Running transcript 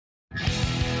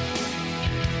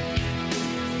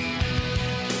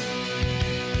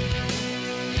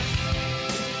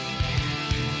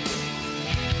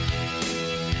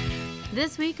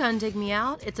This week on Dig Me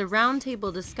Out, it's a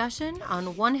roundtable discussion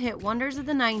on one-hit wonders of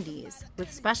the 90s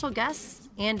with special guests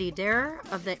Andy Derer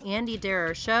of The Andy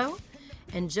Derer Show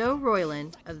and Joe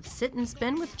Royland of Sit and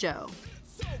Spin with Joe.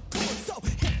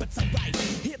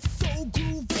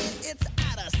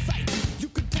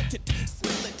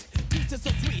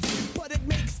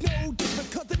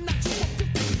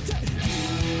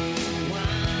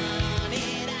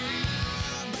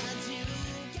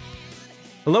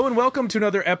 Hello and welcome to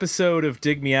another episode of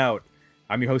Dig Me Out.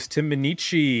 I'm your host, Tim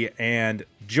Minichi, and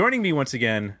joining me once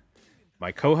again,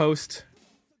 my co-host,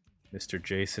 Mr.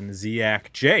 Jason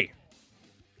Ziak. Jay.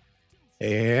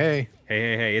 Hey.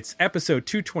 It's episode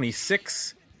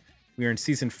 226. We are in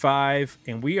season 5,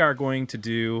 and we are going to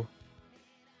do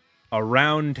a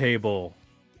roundtable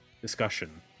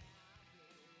discussion.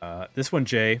 This one,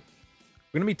 Jay,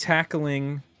 we're going to be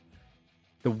tackling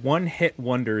the one-hit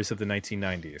wonders of the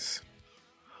 1990s.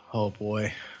 Oh,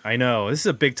 boy. I know. This is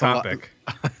a big topic.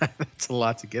 It's a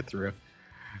lot to get through.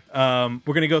 We're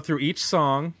going to go through each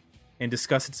song and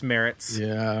discuss its merits.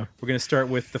 Yeah. We're going to start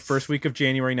with the first week of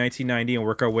January 1990 and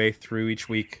work our way through each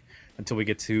week until we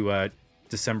get to last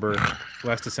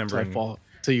December. Fall.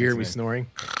 So you hear me snoring?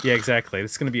 Yeah, exactly.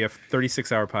 It's going to be a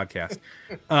 36-hour podcast.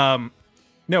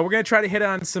 No, we're going to try to hit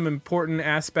on some important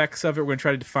aspects of it. We're going to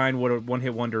try to define what a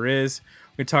one-hit wonder is.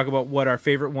 We're going to talk about what our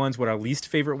favorite ones, what our least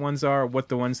favorite ones are, what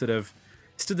the ones that have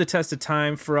stood the test of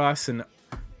time for us, and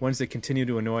ones that continue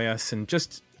to annoy us, and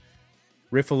just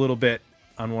riff a little bit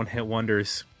on one-hit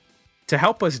wonders. To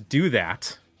help us do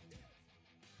that,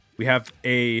 we have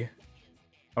a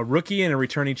rookie and a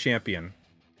returning champion.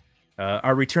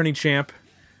 Our returning champ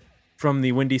from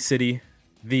the Windy City,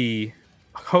 the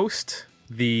host,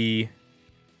 the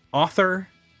author,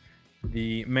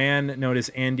 the man known as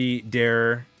Andy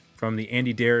Derer from the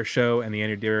Andy Derer Show and the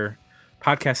Andy Derer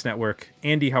Podcast Network.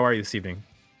 Andy, how are you this evening?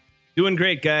 Doing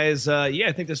great, guys. I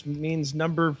think this means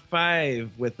number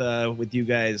 5 with you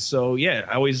guys. So I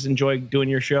always enjoy doing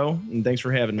your show, and thanks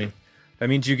for having me. That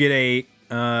means you get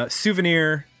a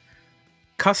souvenir,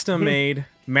 custom-made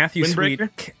Matthew Sweet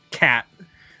cat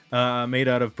made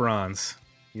out of bronze.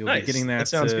 You'll be getting that. That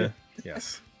sounds good.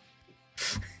 Yes.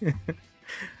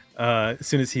 As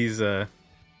soon as he's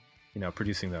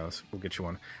producing those, we'll get you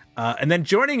one. And then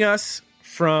joining us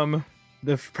from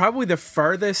probably the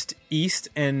farthest east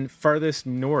and farthest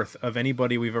north of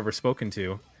anybody we've ever spoken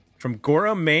to, from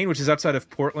Gorham, Maine, which is outside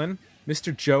of Portland,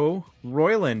 Mr. Joe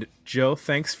Royland. Joe,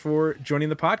 thanks for joining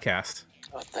the podcast.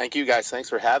 Thank you, guys. Thanks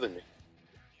for having me.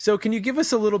 So can you give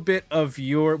us a little bit of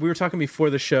we were talking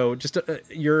before the show, just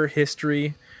your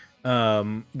history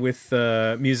with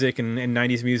music and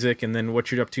 90s music, and then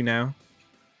what you're up to now?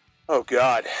 Oh,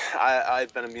 God.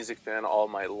 I've been a music fan all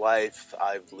my life.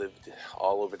 I've lived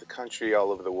all over the country,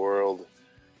 all over the world.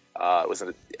 I was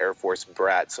an Air Force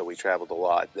brat, so we traveled a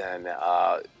lot. Then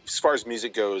as far as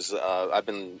music goes, I've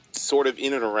been sort of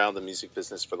in and around the music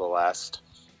business for the last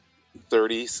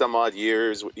 30 some odd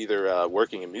years, either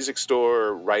working in a music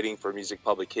store, writing for music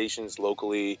publications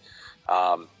locally.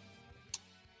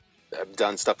 I've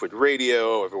done stuff with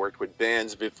radio. I've worked with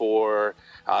bands before.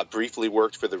 Briefly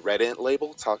worked for the Red Ant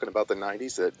label, talking about the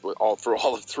 90s, for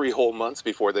all of 3 whole months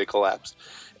before they collapsed.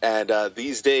 And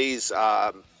these days,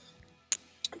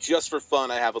 just for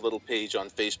fun, I have a little page on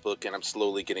Facebook, and I'm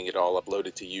slowly getting it all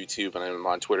uploaded to YouTube, and I'm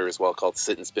on Twitter as well, called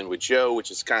Sit and Spin with Joe, which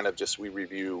is kind of just we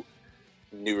review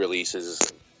new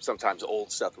releases, sometimes old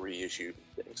stuff, reissued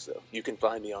things. So you can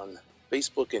find me on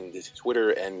Facebook and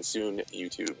Twitter and soon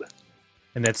YouTube.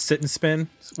 And that's Sit and Spin,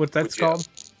 what that's called?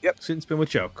 Yep. Sit and Spin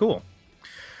with Joe. Cool.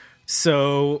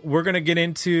 So we're going to get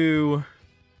into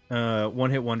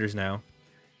one-hit wonders now.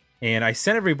 And I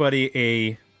sent everybody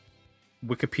a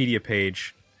Wikipedia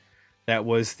page that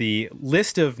was the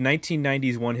list of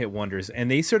 1990s one-hit wonders. And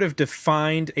they sort of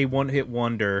defined a one-hit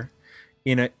wonder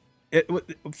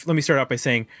let me start out by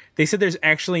saying, they said there's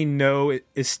actually no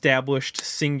established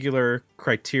singular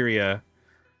criteria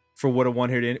for what a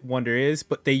one-hit wonder is,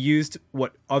 but they used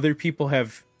what other people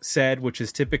have said, which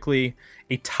is typically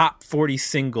a top 40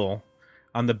 single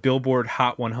on the Billboard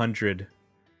Hot 100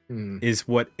 is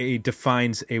what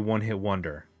defines a one-hit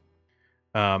wonder.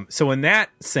 So in that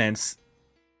sense,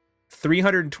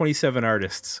 327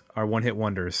 artists are one-hit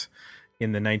wonders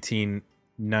in the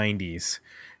 1990s.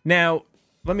 Now,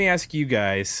 let me ask you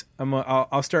guys.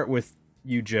 I'll start with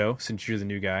you, Joe, since you're the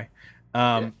new guy.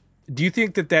 Do you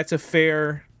think that that's a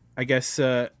fair, I guess,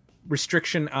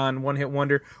 restriction on one hit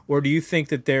wonder, or do you think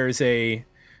that there's a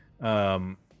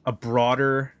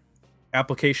broader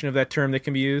application of that term that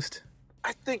can be used?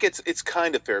 I think it's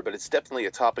kind of fair, but it's definitely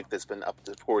a topic that's been up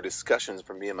for discussions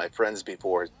for me and my friends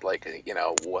before. Like,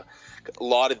 a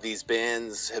lot of these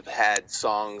bands have had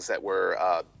songs that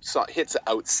were hits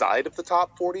outside of the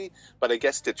top 40, but I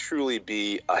guess to truly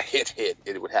be a hit,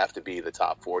 it would have to be the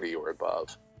top 40 or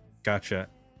above. Gotcha.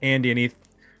 Andy, any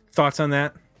thoughts on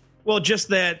that? Well, just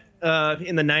that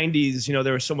in the 90s,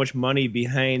 there was so much money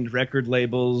behind record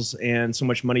labels and so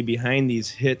much money behind these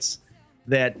hits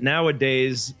that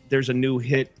nowadays there's a new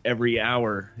hit every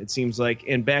hour, it seems like.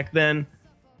 And back then,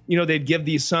 they'd give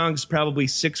these songs probably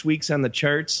 6 weeks on the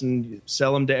charts and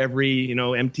sell them to every,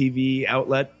 MTV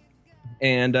outlet.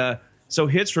 And so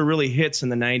hits were really hits in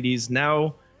the 90s.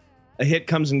 Now a hit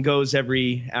comes and goes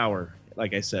every hour,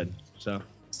 like I said. So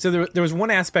there was one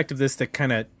aspect of this that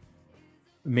kind of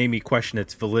made me question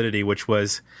its validity, which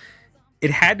was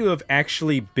it had to have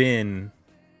actually been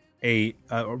a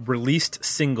released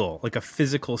single, like a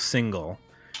physical single,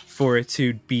 for it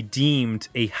to be deemed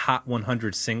a Hot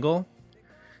 100 single.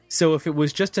 So if it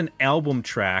was just an album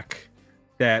track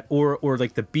that, or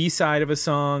like the B-side of a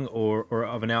song, or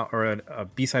a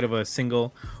B-side of a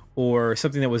single, or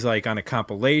something that was like on a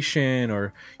compilation,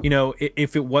 or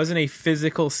if it wasn't a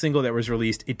physical single that was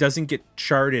released, it doesn't get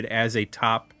charted as a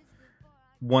top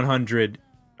 100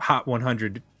 Hot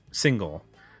 100 single.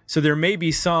 So there may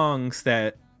be songs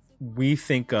that we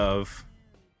think of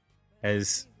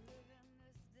as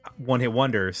one-hit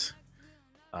wonders,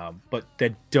 but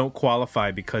that don't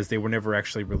qualify because they were never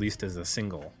actually released as a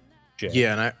single. Jay.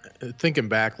 Yeah, and I thinking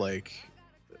back, like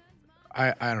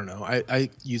I don't know, I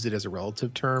use it as a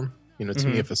relative term. To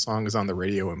me, if a song is on the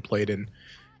radio and played in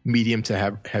medium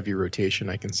to heavy rotation,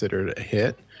 I consider it a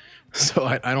hit. So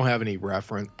I don't have any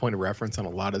point of reference on a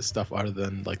lot of stuff other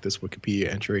than like this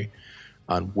Wikipedia entry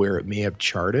on where it may have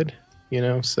charted.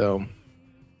 So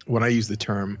when I use the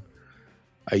term,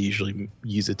 I usually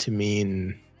use it to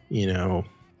mean,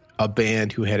 a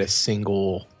band who had a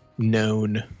single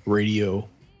known radio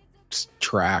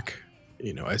track,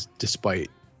 as despite,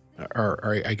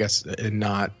 or I guess, and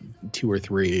not two or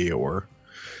three, or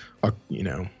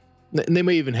they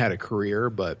may even had a career,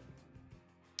 but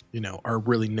are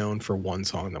really known for one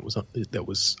song that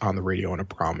was on the radio in a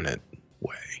prominent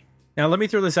way. Now let me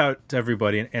throw this out to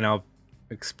everybody, and I'll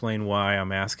explain why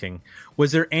I'm asking.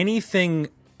 Was there anything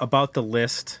about the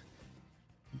list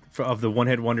of the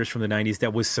one-hit wonders from the 90s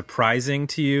that was surprising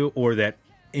to you, or that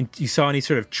you saw any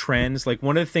sort of trends? Like,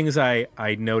 one of the things I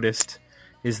noticed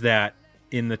is that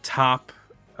in the top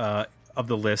of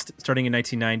the list, starting in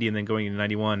 1990 and then going into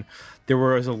 91, there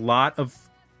was a lot of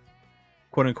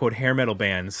quote-unquote hair metal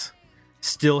bands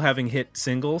still having hit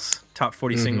singles, top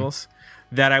 40 singles,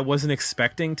 that I wasn't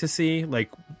expecting to see, like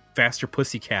Faster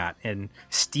Pussycat and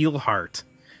Steelheart,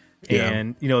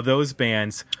 and those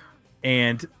bands.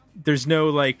 And there's no,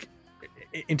 like,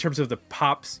 in terms of the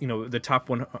pops, the top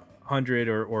 100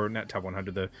 or not top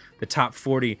 100, the top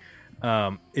 40.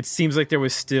 It seems like there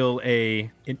was still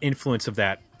an influence of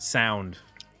that sound.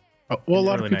 Well, a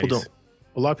lot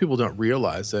of people don't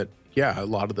realize that. Yeah, a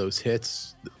lot of those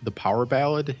hits, the power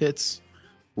ballad hits,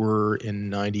 were in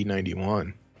 90,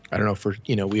 91. I don't know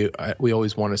if we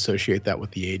always want to associate that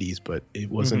with the 80s, but it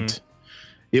wasn't.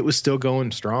 It was still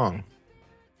going strong.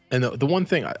 And the one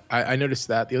thing I noticed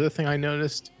that. The other thing I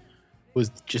noticed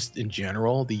was just in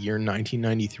general, the year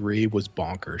 1993 was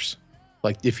bonkers.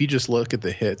 Like, if you just look at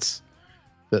the hits,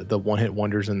 the one-hit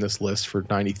wonders in this list for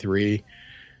 93,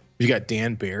 you got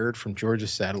Dan Baird from Georgia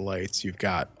Satellites. You've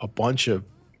got a bunch of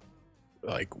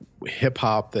like hip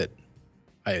hop that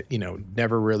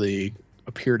never really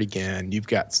appeared again. You've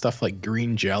got stuff like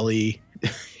Green Jelly,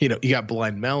 you got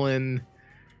Blind Melon,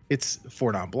 it's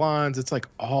Four Non Blondes. It's like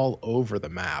all over the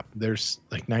map. There's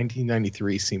like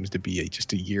 1993 seems to be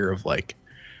just a year of like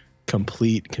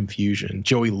complete confusion.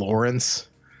 Joey Lawrence,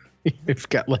 you've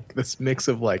got like this mix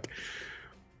of like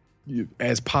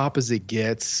as pop as it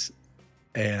gets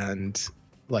and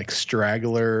like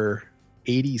straggler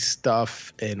 80s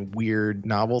stuff and weird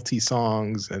novelty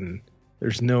songs, and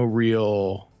there's no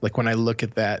real, like, when I look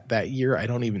at that year, I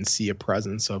don't even see a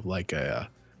presence of like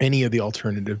any of the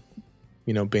alternative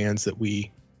bands that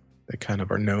kind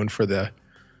of are known for the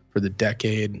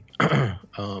decade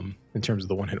in terms of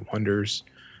the one-hit wonders.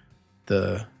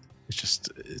 It's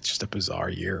just a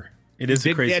bizarre year. It is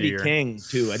Big a crazy Daddy year. Kane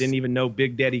too. I didn't even know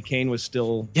Big Daddy Kane was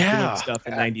still doing stuff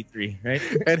in '93, right?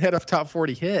 And had a top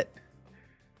 40 hit.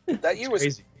 That year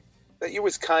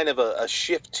was kind of a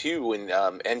shift too in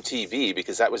MTV,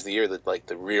 because that was the year that like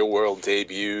the Real World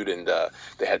debuted, and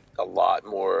they had a lot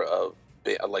more of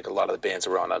like a lot of the bands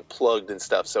were on Unplugged and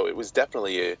stuff. So it was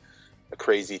definitely a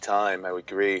crazy time. I would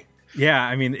agree. Yeah,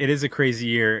 I mean, it is a crazy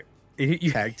year.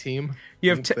 tag team. You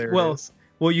have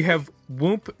you have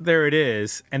Whoop, There It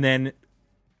Is, and then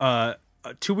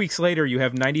 2 weeks later you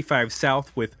have 95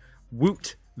 South with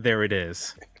Woot, There It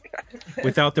Is,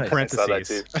 without the parentheses. I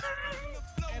saw that too.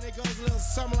 And it goes a little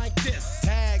something like this.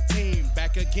 Tag team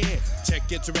back again.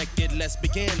 Check it, direct it, let's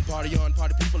begin. Party on,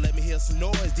 party people, let me hear some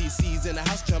noise. DC's in the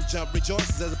house, jump, jump,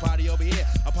 rejoices. There's a party over here,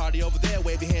 a party over there.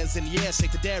 Wave your hands in the air,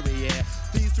 shake the dairy, yeah.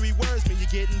 These three words mean you're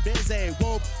getting busy.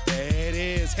 Whoop, there it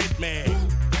is, Hitman.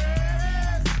 Whoop,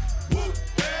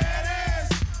 there it is.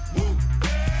 Whoop,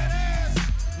 there it is.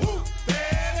 Whoop,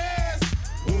 there it is.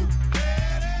 Whoop,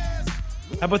 there it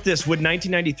is. How about this? Would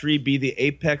 1993 be the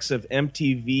apex of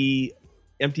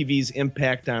MTV's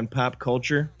impact on pop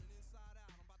culture?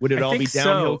 Would it all be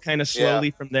downhill kind of slowly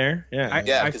from there?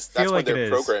 Yeah, because that's when their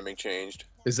programming changed.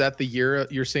 Is that the year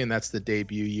you're saying? That's the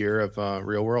debut year of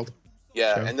Real World?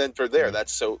 Yeah, and then from there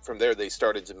they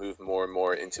started to move more and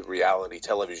more into reality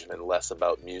television and less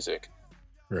about music.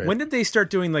 Right. When did they start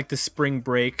doing like the spring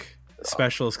break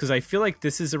specials? Because I feel like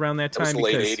this is around that time. It was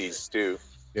late 80s too.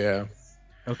 Yeah.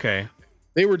 Okay.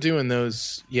 They were doing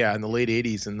those, in the late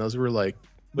 80s, and those were like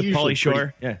with Pauly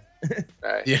Shore. Yeah.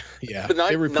 Right. Yeah. But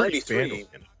they were 93.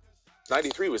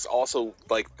 93 was also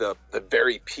like the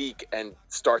very peak and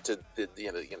start to the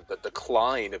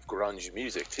decline of grunge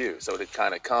music too. So it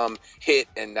kind of hit,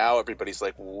 and now everybody's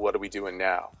like, what are we doing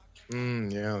now?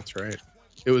 Yeah, that's right.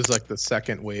 It was like the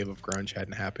second wave of grunge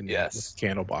hadn't happened yet. Yes. With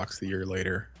Candlebox the year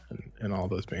later, and all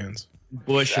those bands.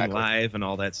 Bush and Live and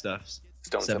all that stuff.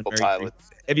 Stone Temple Pilots.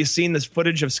 Have you seen this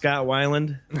footage of Scott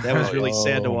Weiland? That was really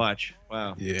sad to watch.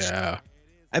 Wow. Yeah.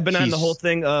 I've been on the whole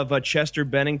thing of Chester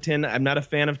Bennington. I'm not a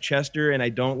fan of Chester, and I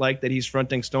don't like that he's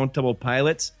fronting Stone Temple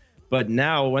Pilots. But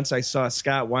now, once I saw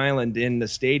Scott Weiland in the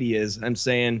Stadias, I'm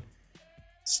saying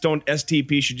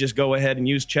STP should just go ahead and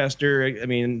use Chester. I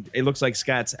mean, it looks like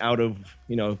Scott's out of,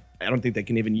 I don't think they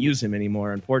can even use him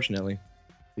anymore, unfortunately.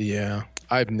 Yeah.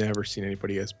 I've never seen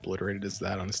anybody as obliterated as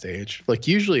that on stage. Like,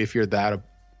 usually if you're that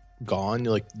gone,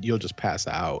 you'll just pass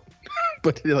out.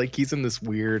 But like, he's in this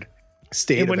weird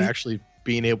state of actually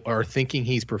being able or thinking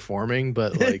he's performing,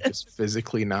 but like just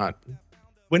physically not.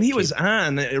 When he was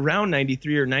on around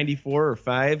 93 or 94 or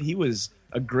 5, he was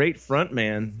a great front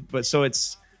man. But so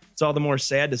it's all the more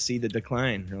sad to see the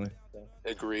decline, really.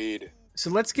 Agreed. So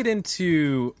let's get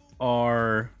into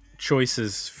our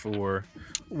choices for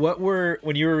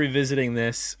when you were revisiting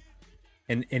this,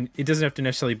 and it doesn't have to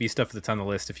necessarily be stuff that's on the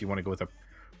list if you want to go with a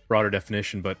broader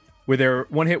definition, but were there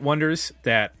one-hit wonders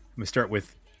that, I'm going to start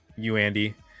with you,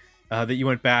 Andy, that you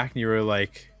went back and you were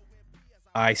like,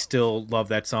 I still love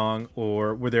that song?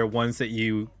 Or were there ones that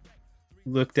you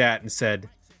looked at and said,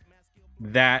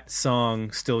 that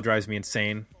song still drives me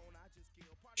insane?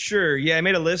 Sure. Yeah, I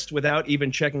made a list without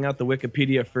even checking out the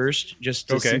Wikipedia first, just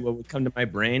to see what would come to my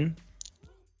brain.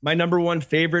 My number one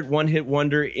favorite one-hit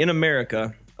wonder in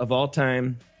America of all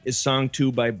time is Song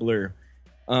 2 by Blur.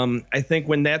 I think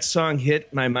when that song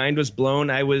hit, my mind was blown.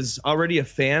 I was already a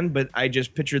fan, but I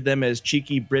just pictured them as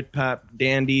cheeky Britpop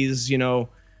dandies,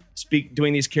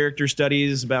 doing these character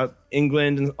studies about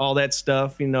England and all that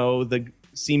stuff, the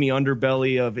seamy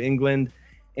underbelly of England.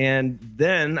 And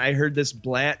then I heard this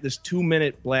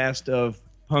 2-minute blast of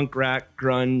punk rock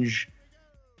grunge.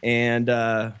 And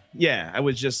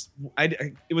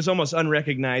it was almost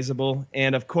unrecognizable.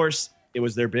 And of course, it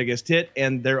was their biggest hit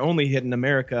and their only hit in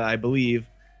America, I believe.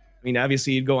 I mean,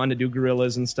 obviously, you'd go on to do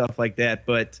Gorillaz and stuff like that,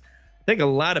 but I think a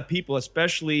lot of people,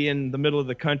 especially in the middle of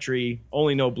the country,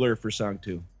 only know Blur for Song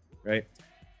 2, right?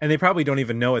 And they probably don't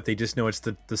even know it. They just know it's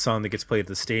the song that gets played at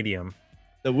the stadium.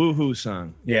 The Woohoo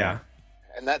song. Yeah.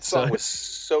 And that song was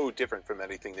so different from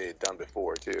anything they had done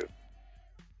before, too.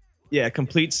 Yeah,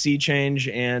 complete sea change.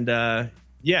 And, I'm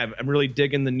really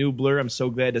digging the new Blur. I'm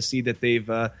so glad to see that they've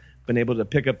been able to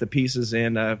pick up the pieces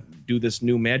and do this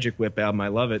new Magic Whip album. I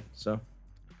love it. So,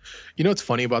 what's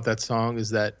funny about that song is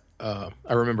that I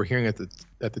remember hearing it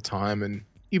at the time, and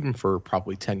even for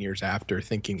probably 10 years after,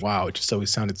 thinking, wow, it just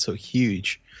always sounded so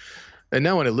huge. And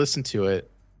now when I listen to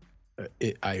it,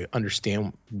 I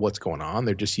understand what's going on.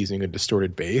 They're just using a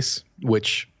distorted bass,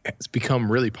 which has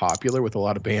become really popular with a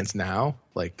lot of bands now,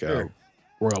 like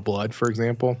Royal Blood, for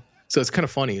example. So it's kind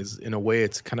of funny. In a way,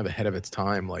 it's kind of ahead of its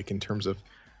time, like in terms of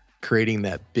creating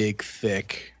that big,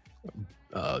 thick,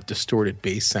 distorted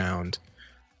bass sound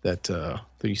that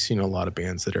you see in a lot of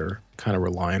bands that are kind of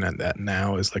relying on that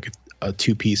now as like a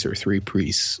 2-piece or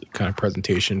 3-piece kind of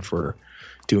presentation for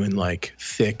doing like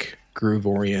thick,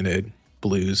 groove-oriented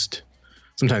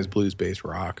sometimes blues-based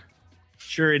rock.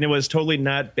 Sure, and it was totally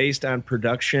not based on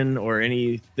production or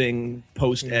anything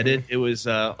post-edit. Mm-hmm. It was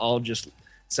all just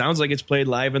sounds like it's played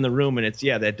live in the room, and it's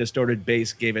that distorted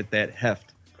bass gave it that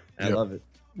heft. I love it.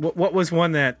 What was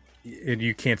one that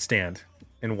you can't stand,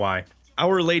 and why?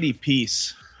 Our Lady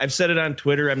Peace. I've said it on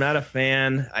Twitter. I'm not a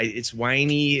fan. It's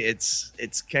whiny. It's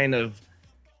kind of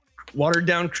watered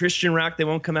down Christian rock. They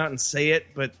won't come out and say it,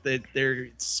 but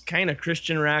it's kind of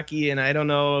Christian rocky, and I don't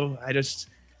know.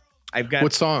 I've got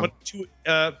what song?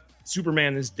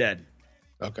 Superman is Dead.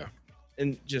 Okay.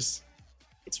 And just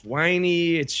it's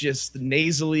whiny. It's just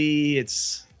nasally.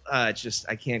 It's just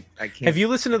I can't. Have you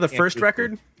listened to the first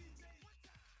record?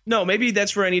 No, maybe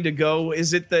that's where I need to go.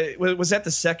 Is it was that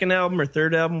the second album or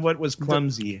third album? What was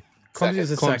Clumsy? Clumsy is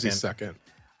the second.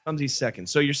 Clumsy's second.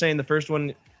 So you're saying the first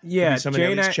one? Yeah,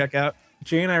 Jay and I check out.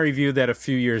 Jay and I reviewed that a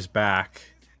few years back.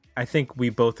 I think we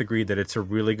both agreed that it's a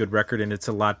really good record, and it's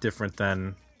a lot different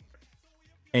than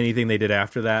anything they did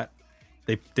after that.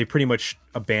 They pretty much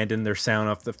abandoned their sound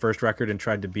off the first record and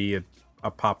tried to be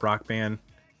a pop rock band,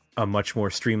 a much more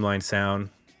streamlined sound.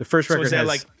 The first record was that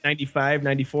like 95,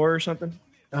 94 or something?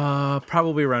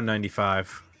 Probably around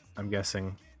 95, I'm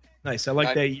guessing. Nice. I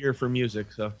like that year for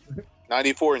music. So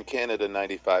 94 in Canada,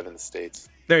 95 in the States.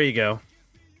 There you go.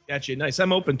 Gotcha. Nice.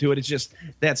 I'm open to it. It's just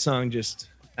that song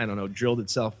I don't know, drilled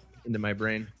itself into my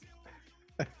brain.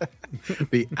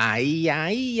 The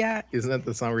isn't that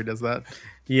the song where he does that?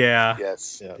 Yeah.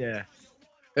 Yes. Yeah.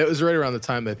 It was right around the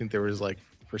time that I think there was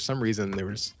for some reason there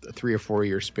was a 3 or 4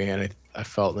 year span I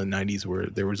felt in the 90s where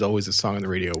there was always a song on the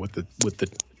radio with the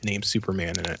name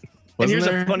Superman in it. And here's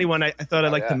a funny one I thought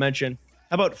I'd like to mention.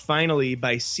 How about Finally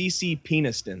by CeCe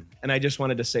Peniston? And I just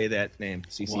wanted to say that name,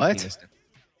 CeCe Peniston.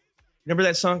 Remember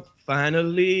that song?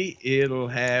 Finally, it'll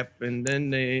happen.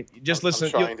 Then just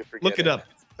listen. Look it up.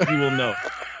 You will know.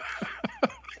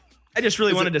 I just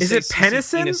really wanted to say. Is it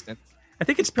Peniston? I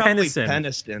think it's probably Peniston.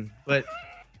 Peniston, but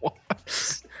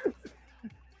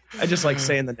I just like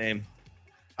saying the name.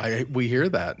 We hear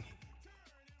that.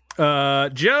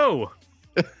 Joe.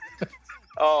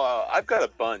 Oh, I've got a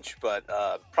bunch, but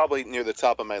probably near the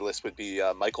top of my list would be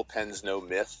Michael Penn's No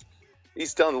Myth.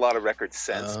 He's done a lot of records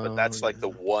since, but that's like the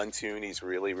one tune he's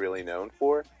really, really known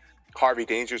for. Harvey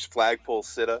Danger's Flagpole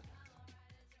Sitta.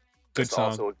 Good song.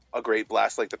 Also a great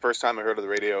blast. Like the first time I heard of the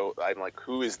radio, I'm like,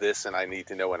 who is this? And I need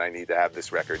to know, and I need to have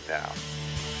this record now.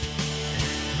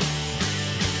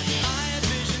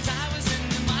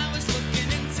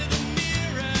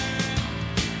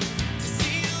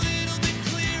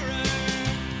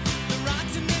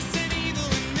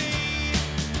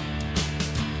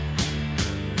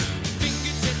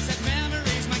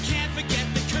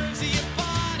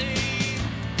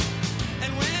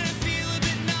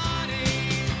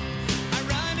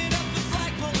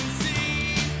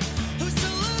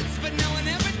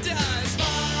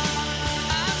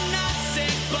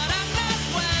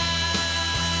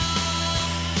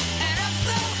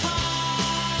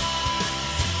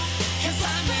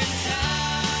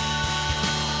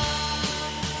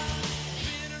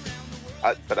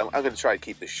 But I'm going to try to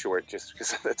keep this short just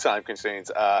because of the time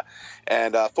constraints.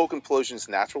 And Folk Implosion's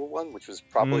Natural One, which was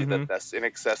probably the best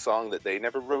INXS song that they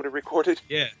never wrote or recorded.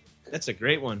 Yeah, that's a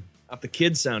great one. Off the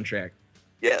Kids soundtrack.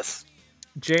 Yes.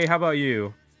 Jay, how about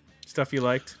you? Stuff you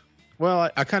liked? Well,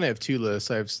 I kind of have two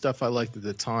lists. I have stuff I liked at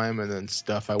the time and then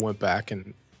stuff I went back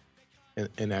and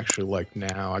actually like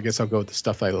now. I guess I'll go with the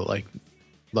stuff I like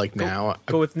now.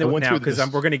 Go with now because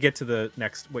we're going to get to the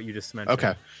next, what you just mentioned.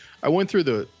 Okay. I went through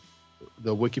the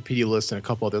Wikipedia list and a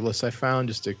couple other lists I found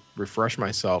just to refresh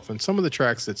myself. And some of the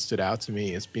tracks that stood out to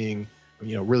me as being,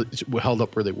 really held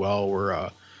up really well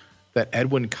were that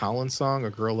Edwyn Collins song,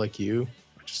 A Girl Like You.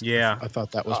 I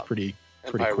thought that was pretty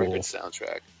Empire cool. Records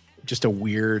soundtrack. Just a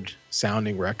weird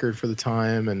sounding record for the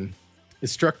time. And it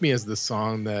struck me as the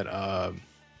song that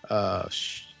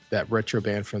that retro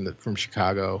band from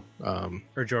Chicago,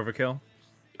 Urge Overkill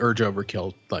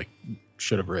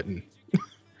should have written,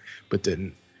 but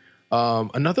didn't.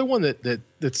 Another one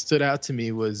that stood out to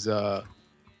me was the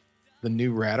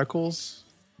New Radicals,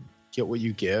 Get What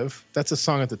You Give. That's a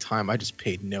song at the time I just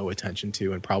paid no attention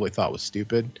to and probably thought was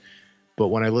stupid. But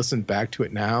when I listen back to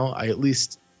it now, I at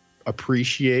least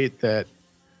appreciate that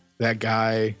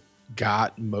guy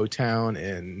got Motown,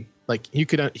 and like you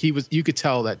could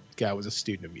tell that guy was a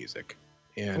student of music.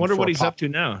 And I wonder what he's up to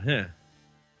now. Yeah.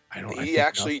 He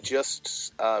actually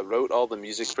just wrote all the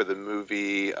music for the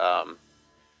movie.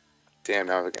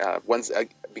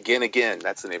 Begin Again.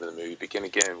 That's the name of the movie. Begin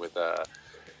Again with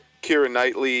Keira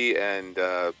Knightley and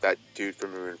that dude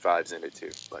from Maroon 5's in it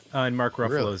too. But, and Mark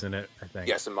Ruffalo's in it, I think.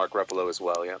 Yes, and Mark Ruffalo as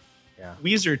well. Yeah.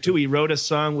 Weezer too. He wrote a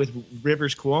song with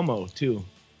Rivers Cuomo too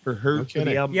for her for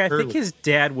the album. Yeah, I think his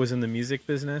dad was in the music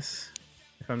business,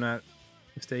 if I'm not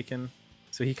mistaken.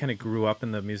 So he kind of grew up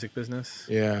in the music business.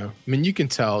 Yeah, I mean, you can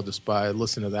tell just by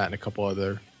listening to that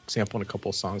and sampling a couple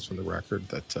of songs from the record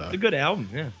that it's a good album.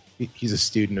 Yeah, he's a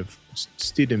student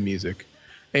of music.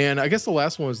 And I guess the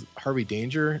last one was Harvey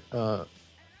Danger.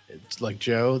 It's like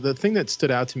Joe. The thing that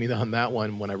stood out to me on that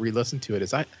one when I re-listened to it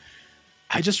is I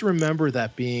just remember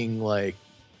that being like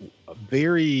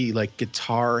very like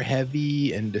guitar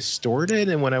heavy and distorted.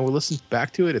 And when I would listen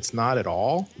back to it, it's not at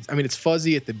all. I mean, it's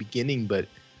fuzzy at the beginning, but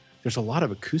there's a lot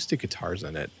of acoustic guitars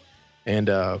in it. And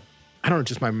I don't know,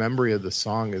 just my memory of the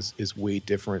song is way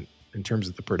different in terms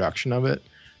of the production of it.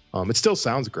 It still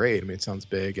sounds great. I mean, it sounds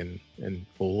big and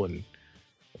full and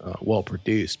well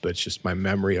produced, but it's just my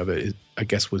memory of it, I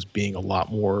guess, was being a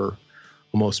lot more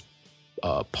almost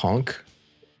punk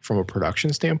from a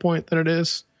production standpoint than it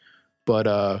is.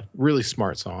 But really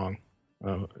smart song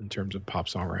in terms of pop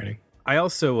songwriting. I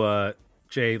also,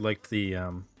 Jay, liked the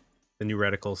New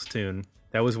Radicals tune.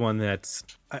 That was one that's,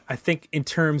 I think, in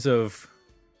terms of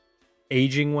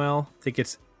aging well, I think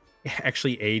it's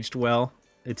actually aged well.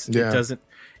 It doesn't,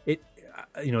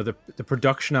 the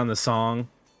production on the song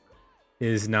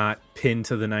is not pinned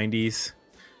to the 90s.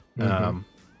 Mm-hmm.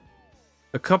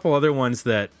 A couple other ones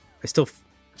that I still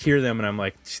hear them and I'm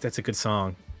like, that's a good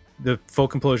song. The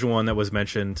Folk Implosion one that was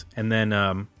mentioned, and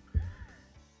then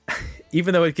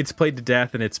even though it gets played to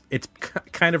death and it's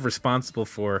kind of responsible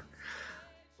for,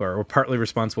 or partly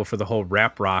responsible for the whole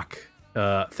rap rock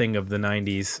thing of the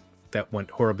 90s that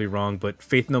went horribly wrong, but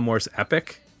Faith No More's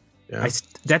Epic,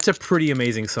 that's a pretty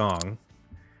amazing song.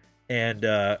 And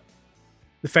the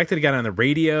fact that it got on the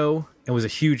radio and was a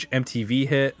huge MTV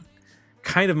hit,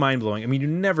 kind of mind-blowing. I mean, you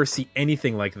never see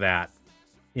anything like that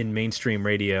in mainstream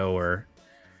radio or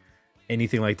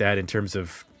anything like that in terms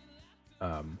of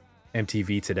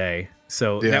MTV today.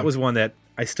 So that was one that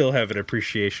I still have an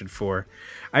appreciation for.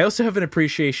 I also have an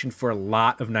appreciation for a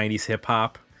lot of 90s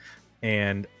hip-hop,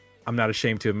 and I'm not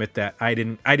ashamed to admit that I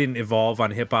didn't evolve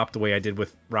on hip-hop the way I did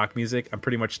with rock music. I'm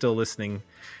pretty much still listening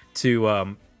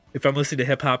to... if I'm listening to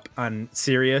hip-hop on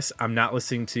Sirius, I'm not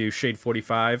listening to Shade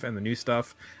 45 and the new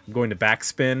stuff. I'm going to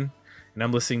Backspin, and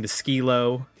I'm listening to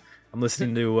Skee-Lo. I'm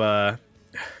listening to...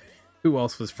 who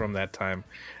else was from that time?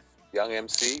 Young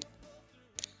MC?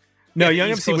 No,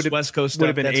 Young East MC Coast, West Coast would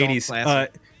have stuff, been that's all 80s.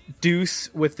 classic.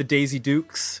 Deuce with the Daisy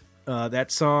Dukes,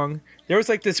 that song. There was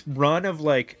like this run of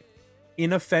like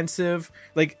inoffensive...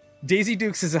 Like Daisy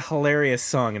Dukes is a hilarious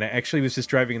song, and I actually was just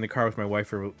driving in the car with my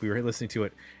wife where we were listening to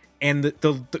it. And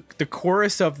the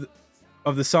chorus of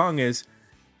the song is,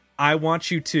 I want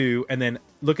you to, and then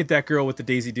look at that girl with the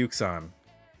Daisy Dukes on.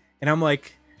 And I'm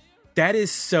like... That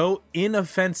is so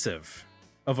inoffensive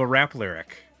of a rap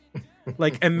lyric.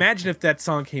 Like, imagine if that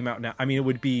song came out now. I mean,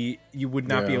 you would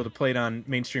not be able to play it on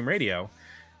mainstream radio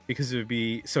because it would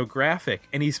be so graphic.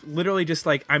 And he's literally just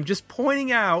like, I'm just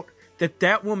pointing out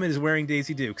that woman is wearing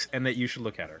Daisy Dukes and that you should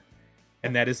look at her.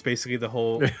 And that is basically the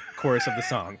whole chorus of the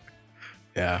song.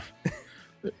 Yeah.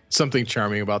 Something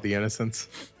charming about the innocence.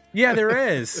 Yeah, there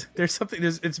is.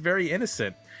 It's very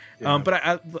innocent. Yeah.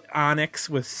 But Onyx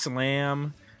with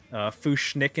Slam...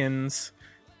 Foosh Schnickens,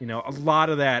 a lot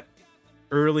of that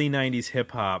early 90s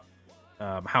hip-hop,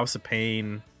 House of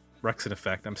Pain, Rexon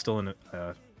Effect. I'm still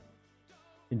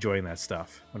enjoying that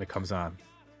stuff when it comes on.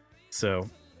 So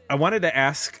I wanted to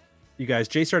ask you guys,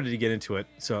 Jay started to get into it,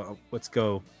 so let's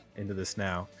go into this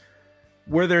now.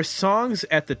 Were there songs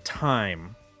at the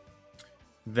time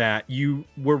that you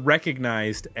were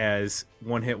recognized as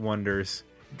one-hit wonders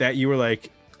that you were like,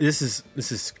 this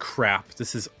is crap,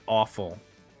 this is awful?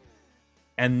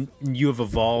 And you have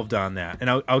evolved on that. And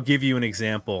I'll give you an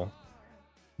example.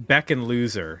 Beck and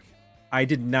Loser. I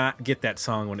did not get that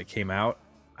song when it came out.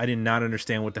 I did not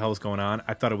understand what the hell was going on.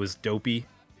 I thought it was dopey.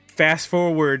 Fast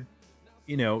forward,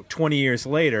 20 years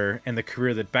later, and the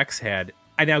career that Beck's had,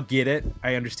 I now get it.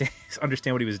 I understand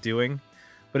what he was doing.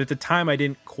 But at the time, I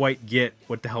didn't quite get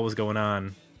what the hell was going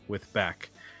on with Beck.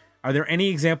 Are there any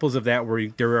examples of that where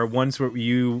there are ones where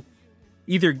you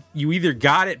either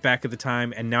got it back at the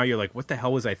time and now you're like, what the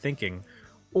hell was I thinking?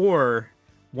 Or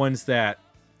ones that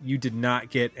you did not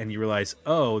get and you realize,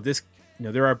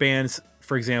 there are bands,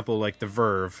 for example, like The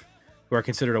Verve, who are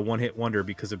considered a one-hit wonder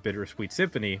because of Bittersweet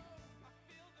Symphony,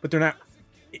 but they're not,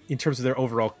 in terms of their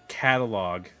overall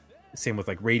catalog, same with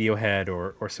like Radiohead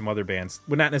or some other bands,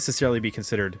 would not necessarily be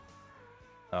considered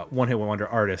one-hit wonder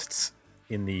artists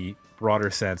in the broader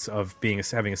sense of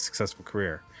having a successful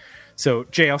career. So,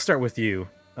 Jay, I'll start with you.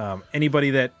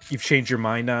 Anybody that you've changed your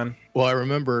mind on? Well, I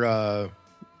remember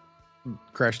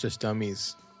Crash Test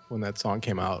Dummies, when that song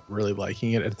came out, really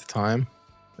liking it at the time.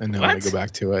 And then when I go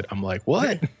back to it, I'm like,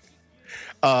 what?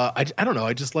 I don't know.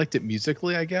 I just liked it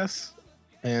musically, I guess.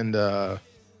 and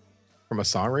from a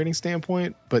songwriting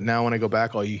standpoint. But now when I go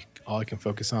back, all I can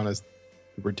focus on is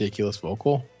the ridiculous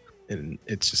vocal, and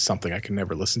it's just something I can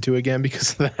never listen to again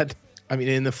because of that. I mean,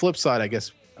 in the flip side, I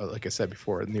guess, like I said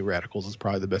before, New Radicals is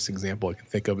probably the best example I can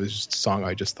think of. Is just a song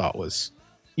I just thought was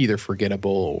either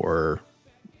forgettable or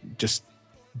just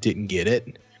didn't get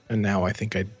it, and now I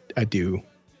think I do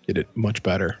get it much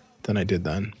better than I did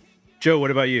then. Joe,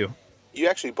 what about you? You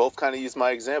actually both kind of used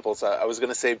my examples. I was going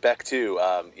to say Beck too.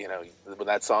 When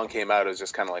that song came out, it was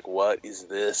just kind of like, what is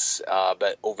this?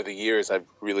 But over the years, I've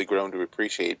really grown to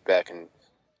appreciate Beck and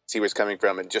see where it's coming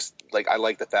from. And just like, I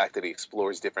like the fact that he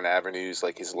explores different avenues.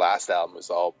 Like his last album was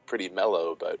all pretty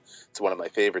mellow, but it's one of my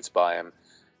favorites by him.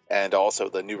 And also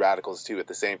the New Radicals too, at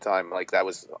the same time, like that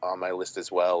was on my list as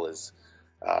well. As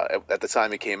at the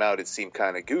time it came out, it seemed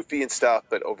kind of goofy and stuff,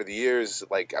 but over the years,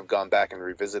 like I've gone back and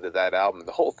revisited that album.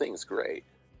 The whole thing's great.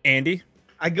 Andy?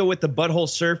 I go with the Butthole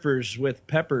Surfers with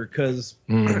Pepper because,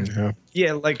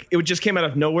 like it just came out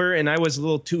of nowhere, and I was a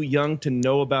little too young to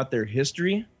know about their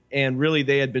history. And really,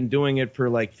 they had been doing it for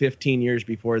like 15 years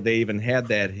before they even had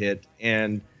that hit.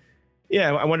 And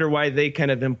yeah, I wonder why they kind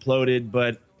of imploded,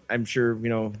 but I'm sure,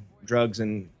 drugs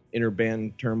and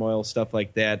interband turmoil, stuff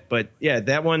like that. But yeah,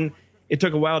 that one, it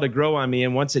took a while to grow on me,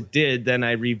 and once it did, then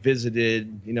I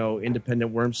revisited,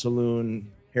 Independent Worm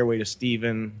Saloon, Hairway to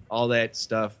Steven, all that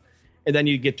stuff. And then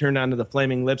you get turned on to the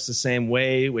Flaming Lips the same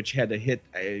way, which had a hit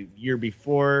a year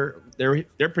before. They're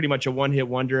pretty much a one-hit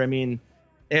wonder. I mean,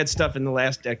 they had stuff in the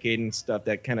last decade and stuff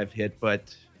that kind of hit,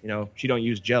 but, She Don't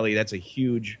Use Jelly, that's a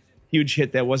huge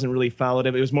hit that wasn't really followed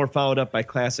up. It was more followed up by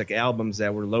classic albums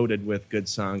that were loaded with good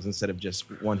songs instead of just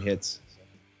one hits.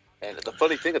 And the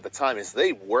funny thing at the time is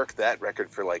they worked that record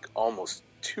for like almost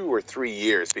 2 or 3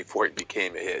 years before it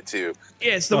became a hit too.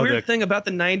 Yeah, it's the weird thing about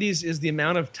the 90s is the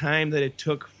amount of time that it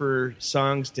took for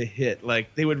songs to hit.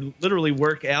 Like they would literally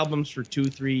work albums for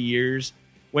 2-3 years,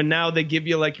 when now they give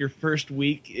you like your first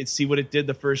week, see what it did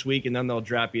the first week, and then they'll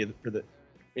drop you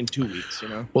in 2 weeks,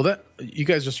 Well, that you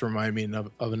guys just remind me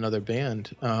of another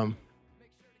band,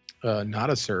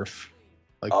 Nada Surf.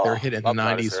 Like they're hitting the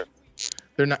 90s.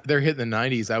 They're hitting the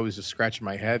 90s. I was just scratching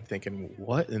my head thinking,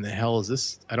 what in the hell is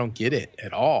this? I don't get it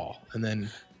at all. And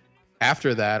then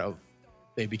after that,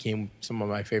 they became some of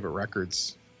my favorite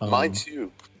records. Mine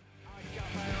too.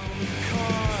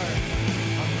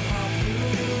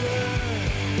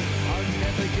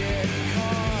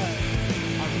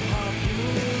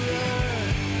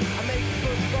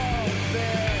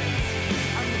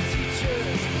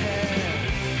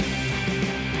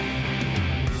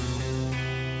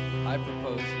 I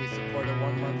propose we support a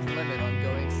 1-month limit on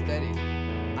going steady.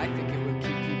 I think it would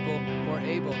keep people more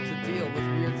able to deal with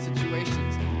weird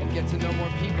situations and get to know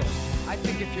more people. I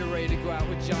think if you're ready to go out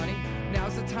with Johnny,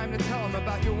 now's the time to tell him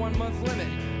about your 1-month limit.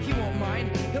 He won't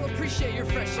mind, he'll appreciate your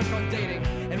fresh look on dating.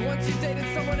 And once you've dated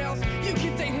someone else, you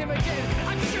can date him again.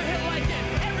 I'm sure he'll like it,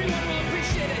 everyone will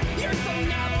appreciate it. You're so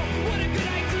novel, what a good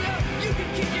idea. You can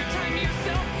keep your time to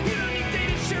yourself, you don't need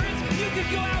date insurance. You can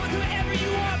go out with whoever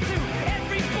you want to.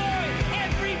 Every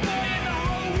boy in the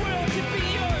whole world could be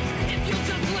yours if you'll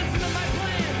just listen to my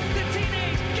plan. The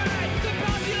Teenage Guide to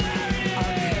Popularity.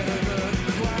 Ahead of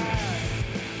the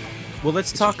class. Well,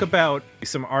 let's talk about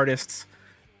some artists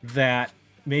that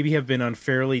maybe have been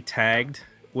unfairly tagged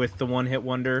with the one-hit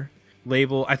wonder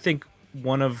label. I think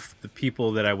one of the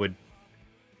people that I would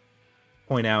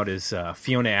point out is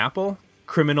Fiona Apple.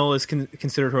 Criminal is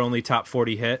considered her only top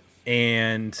 40 hit.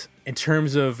 And in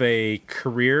terms of a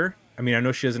career, I mean, I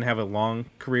know she doesn't have a long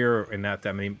career and not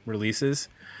that many releases,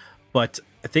 but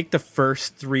I think the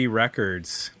first 3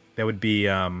 records, that would be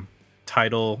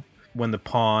Tidal, When the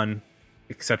Pawn,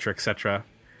 etc.,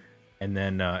 and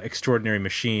then Extraordinary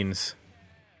Machines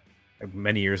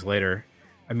many years later.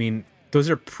 I mean, those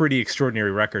are pretty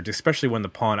extraordinary records, especially When the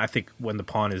Pawn. I think When the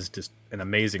Pawn is just an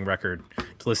amazing record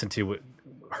to listen to.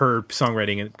 Her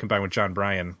songwriting combined with John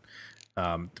Bryan,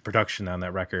 the production on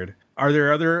that record. Are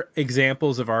there other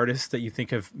examples of artists that you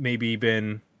think have maybe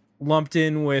been lumped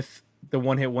in with the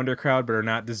one-hit wonder crowd but are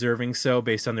not deserving so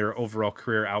based on their overall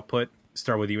career output?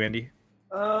 Start with you, Andy.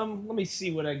 Let me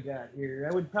see what I got here.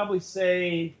 I would probably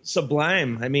say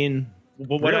Sublime. I mean,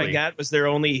 what Really? I got was their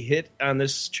only hit on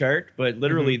this chart, but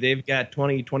literally they've got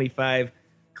 20, 25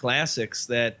 classics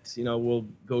that, will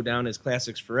go down as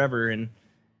classics forever. And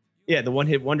yeah, the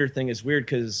one-hit wonder thing is weird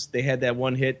because they had that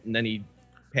one hit and then he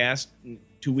passed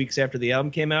 2 weeks after the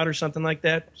album came out or something like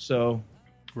that. So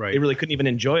Right. they really couldn't even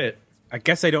enjoy it. I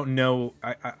guess I don't know.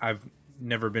 I've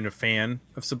never been a fan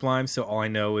of Sublime, so all I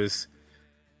know is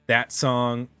that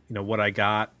song, What I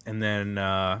Got, and then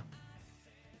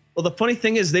Well, the funny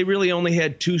thing is they really only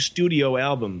had 2 studio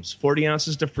albums, 40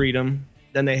 Ounces to Freedom.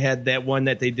 Then they had that one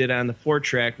that they did on the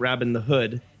 4-track, Robin the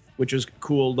Hood, which was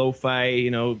cool, lo-fi,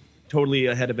 totally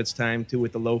ahead of its time, too,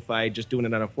 with the lo-fi, just doing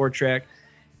it on a 4-track.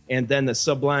 And then the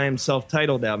Sublime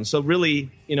self-titled album. So really,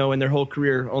 in their whole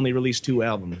career, only released 2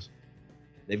 albums.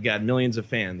 They've got millions of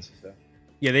fans. So.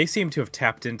 Yeah, they seem to have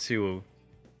tapped into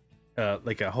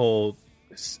like a whole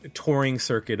touring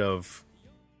circuit of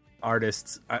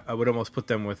artists. I would almost put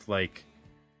them with like,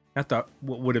 not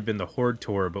what would have been the Horde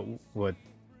tour, but what,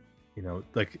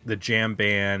 like the jam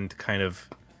band kind of.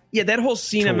 Yeah, that whole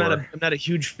scene tour. I'm not a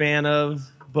huge fan of,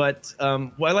 but I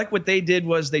like what they did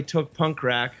was they took punk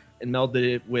rock and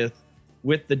melded it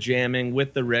with the jamming,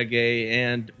 with the reggae,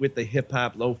 and with the hip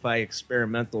hop, lo-fi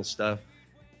experimental stuff,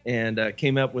 and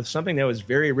came up with something that was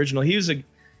very original.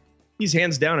 He's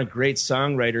hands down a great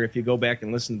songwriter. If you go back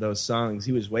and listen to those songs,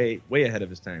 he was way ahead of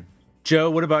his time.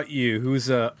 Joe, what about you? Who's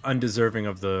undeserving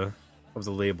of the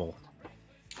label?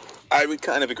 I would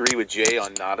kind of agree with Jay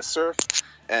on Not a Surf.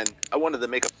 And I wanted to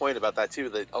make a point about that, too,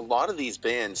 that a lot of these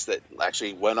bands that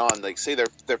actually went on, like, say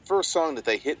their first song that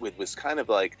they hit with was kind of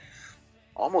like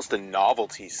almost a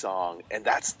novelty song. And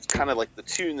that's kind of like the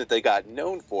tune that they got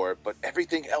known for. But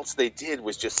everything else they did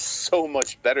was just so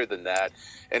much better than that.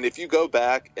 And if you go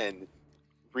back and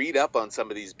read up on some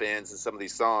of these bands and some of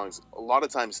these songs, a lot of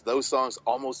times those songs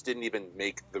almost didn't even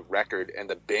make the record, and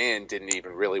the band didn't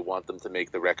even really want them to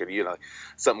make the record.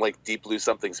 Something like Deep Blue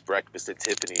Something's Breakfast at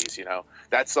Tiffany's,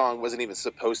 that song wasn't even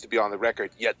supposed to be on the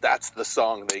record, yet that's the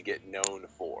song they get known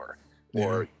for.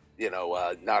 Yeah.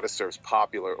 Or Not a Surf's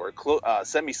Popular, or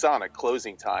Semisonic,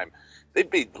 Closing Time. They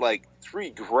made like 3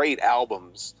 great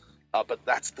albums, but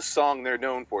that's the song they're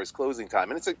known for, is Closing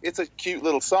Time. And it's a cute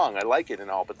little song. I like it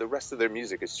and all, but the rest of their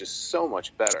music is just so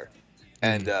much better.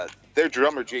 And their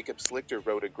drummer, Jacob Slichter,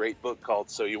 wrote a great book called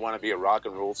So You Want to Be a Rock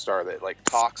and Roll Star that like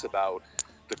talks about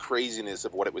the craziness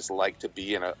of what it was like to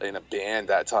be in a band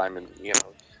that time, and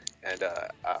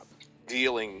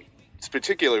dealing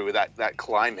particularly with that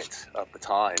climate of the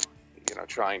time,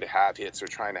 trying to have hits or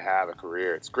trying to have a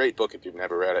career. It's a great book if you've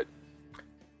never read it.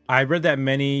 I read that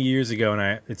many years ago,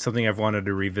 and it's something I've wanted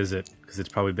to revisit because it's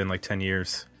probably been like 10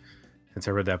 years since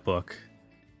I read that book.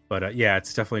 But yeah,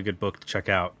 it's definitely a good book to check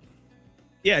out.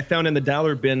 Yeah, I found in the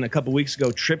dollar bin a couple weeks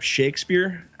ago, Trip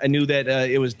Shakespeare. I knew that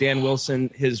it was Dan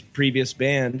Wilson, his previous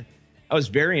band. I was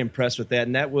very impressed with that,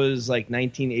 and that was like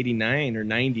 1989 or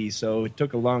 90, so it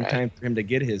took a long time for him to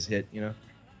get his hit,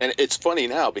 And it's funny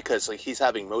now because like he's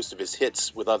having most of his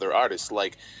hits with other artists,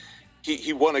 like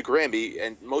He won a Grammy,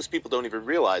 and most people don't even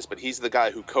realize, but he's the guy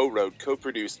who co-wrote,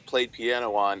 co-produced, played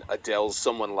piano on Adele's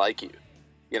Someone Like You.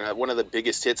 One of the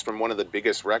biggest hits from one of the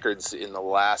biggest records in the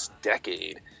last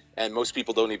decade, and most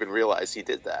people don't even realize he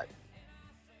did that.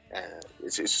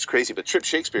 It's just crazy. But Trip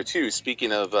Shakespeare, too,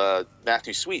 speaking of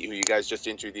Matthew Sweet, who you guys just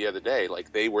interviewed the other day,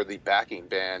 like they were the backing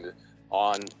band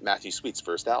on Matthew Sweet's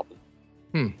first album.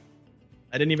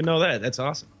 I didn't even know that. That's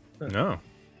awesome. No.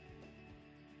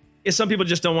 Yeah, some people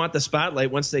just don't want the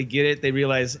spotlight. Once they get it, they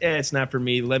realize, it's not for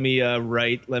me. Let me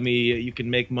write. You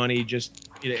can make money, just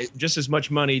as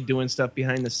much money doing stuff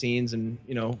behind the scenes, and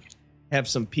have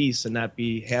some peace and not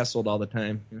be hassled all the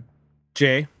time. Yeah.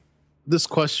 Jay, this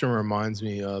question reminds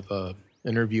me of an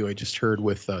interview I just heard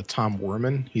with Tom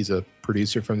Werman. He's a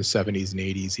producer from the 70s and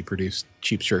 80s. He produced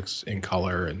Cheap Shirts in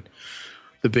Color and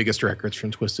the biggest records from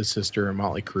Twisted Sister and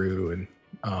Motley Crue, and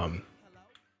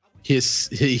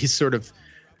he's sort of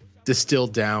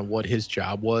distilled down what his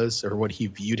job was, or what he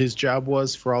viewed his job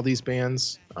was for all these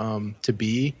bands to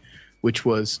be, which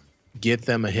was get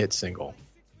them a hit single.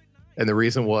 And the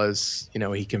reason was,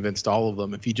 he convinced all of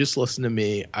them, if you just listen to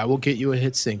me, I will get you a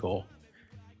hit single.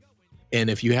 And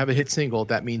if you have a hit single,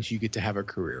 that means you get to have a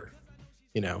career.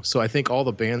 So I think all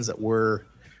the bands that were,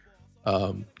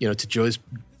 to Joe's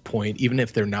point, even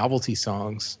if they're novelty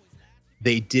songs,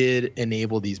 they did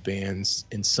enable these bands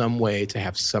in some way to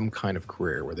have some kind of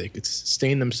career where they could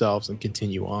sustain themselves and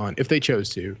continue on, if they chose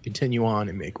to, continue on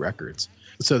and make records.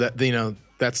 So that,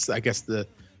 that's, I guess, the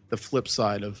flip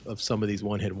side of some of these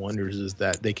one-hit wonders is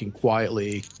that they can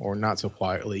quietly or not so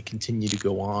quietly continue to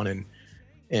go on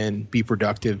and be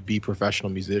productive, be professional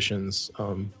musicians,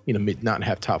 not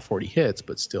have top 40 hits,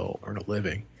 but still earn a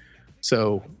living.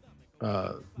 So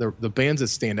the bands that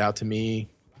stand out to me,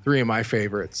 3 of my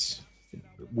favorites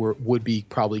would be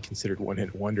probably considered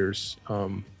one-hit wonders.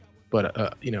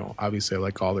 But obviously I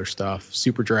like all their stuff.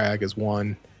 Superdrag is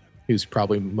one who's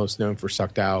probably most known for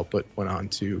Sucked Out, but went on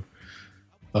to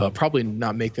probably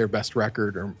not make their best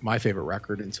record, or my favorite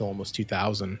record, until almost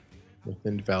 2000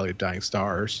 within the Valley of Dying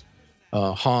Stars.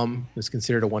 Hum is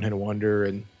considered a one-hit wonder,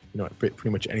 and pretty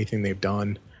much anything they've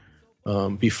done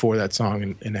before that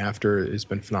song and after has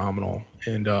been phenomenal.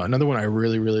 And another one I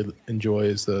really, really enjoy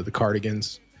is the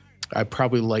Cardigans. I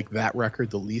probably like that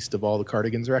record the least of all the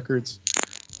Cardigans records.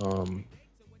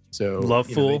 So Love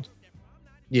Fool.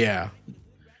 Yeah,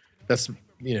 that's,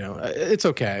 it's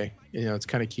okay. It's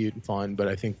kind of cute and fun, but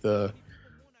I think the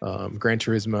Gran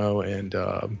Turismo and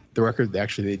the record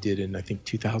actually they did in, I think,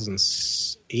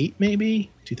 2008,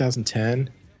 maybe 2010.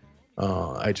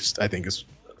 I think is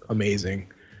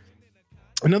amazing.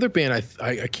 Another band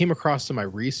I came across in my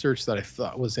research that I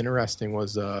thought was interesting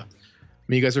was,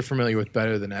 you guys are familiar with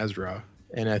Better Than Ezra,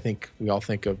 and I think we all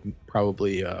think of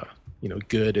probably,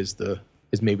 Good as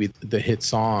maybe the hit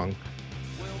song.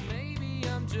 Well, maybe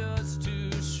I'm just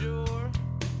too sure,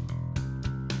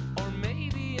 or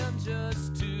maybe I'm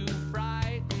just too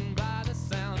frightened by the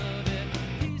sound of it.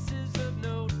 Pieces of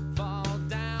note fall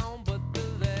down, but the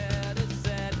letter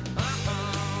said, it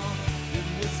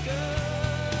was good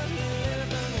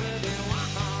living with you.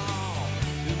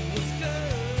 It was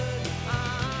good. It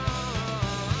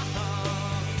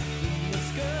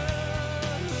was good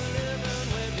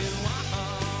living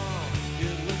with you.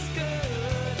 It was good.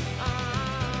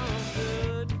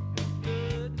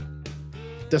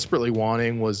 Desperately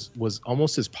Wanting was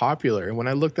almost as popular, and when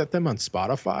I looked at them on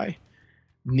Spotify,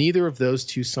 neither of those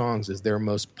two songs is their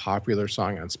most popular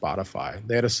song on Spotify.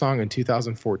 They had a song in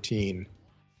 2014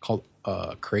 called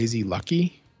Crazy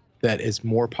Lucky that is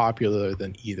more popular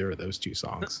than either of those two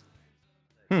songs.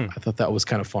 I thought that was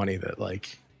kind of funny that,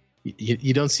 like,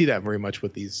 you don't see that very much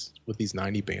with these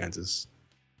 90 bands, is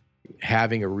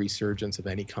having a resurgence of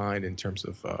any kind in terms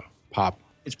of pop.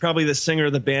 It's probably the singer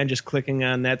of the band just clicking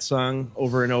on that song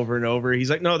over and over and over.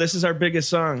 He's like, no, this is our biggest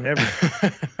song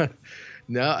ever.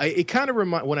 No, it kind of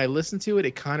when I listened to it,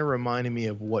 it kind of reminded me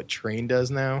of what Train does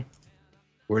now,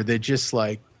 where they're just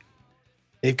like,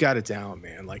 they've got it down,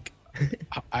 man. Like,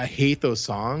 I hate those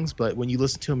songs, but when you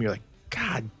listen to them, you're like,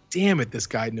 God damn it, this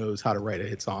guy knows how to write a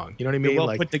hit song. You know what I mean? They're well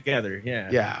like, put together, yeah.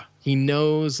 Yeah, he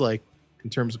knows, like, in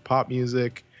terms of pop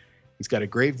music, he's got a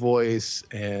great voice,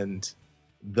 and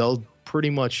they'll pretty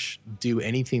much do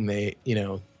anything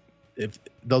if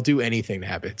they'll do anything to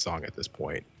have a hit song at this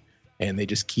point, and they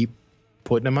just keep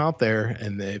putting them out there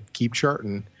and they keep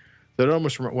charting. So it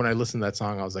almost, when I listened to that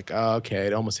song, I was like, oh, okay,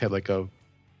 it almost had like I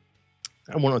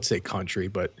won't say country,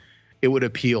 but it would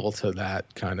appeal to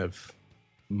that kind of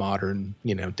modern,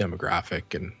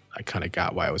 demographic, and I kind of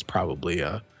got why it was probably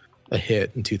a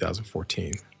hit in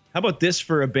 2014. How about this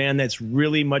for a band that's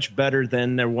really much better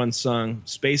than their one song,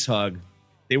 Space Hog?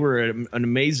 They were an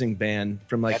amazing band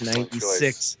from like Excellent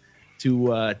 96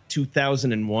 to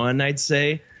 2001, I'd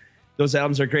say. Those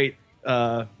albums are great.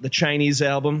 The Chinese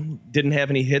album didn't have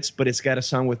any hits, but it's got a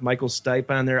song with Michael Stipe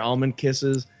on there, Almond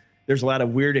Kisses. There's a lot of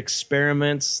weird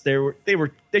experiments.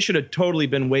 They should have totally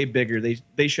been way bigger.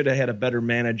 They should have had a better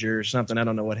manager or something. I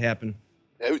don't know what happened.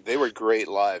 They were great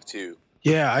live too.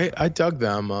 Yeah, I dug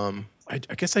them. I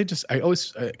guess I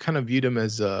always kind of viewed them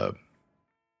as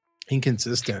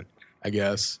inconsistent, I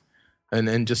guess, and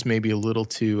then just maybe a little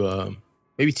too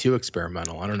too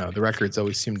experimental. I don't know. The records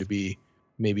always seem to be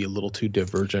maybe a little too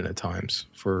divergent at times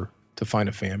to find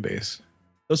a fan base.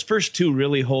 Those first two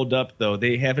really hold up, though.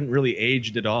 They haven't really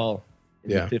aged at all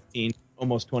in the 15,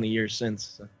 almost 20 years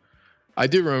since. So. I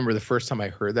do remember the first time I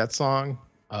heard that song.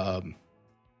 I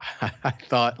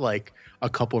thought, like, a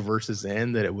couple verses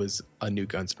in that it was a new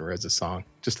Guns N' Roses song.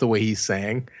 Just the way he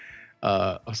sang.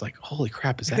 I was like, holy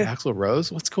crap, is that Axl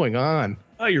Rose? What's going on?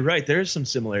 Oh, you're right. There's some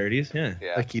similarities. Yeah.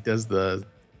 Like, he does the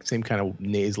same kind of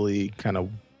nasally kind of,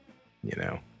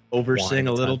 Oversing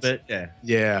a little bit. Yeah.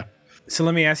 Yeah. So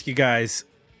let me ask you guys,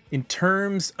 in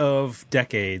terms of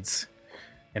decades,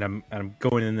 and I'm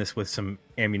going in this with some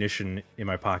ammunition in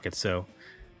my pocket, so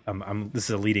this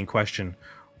is a leading question.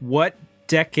 What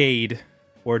decade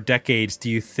or decades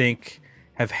do you think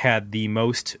have had the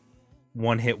most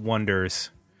one-hit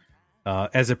wonders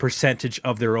as a percentage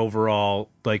of their overall,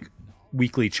 like,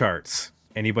 weekly charts?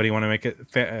 Anybody want to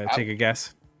take a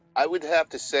guess? I would have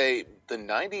to say the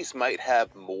 90s might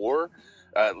have more.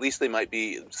 At least they might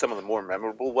be some of the more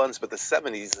memorable ones, but the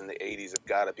 70s and the 80s have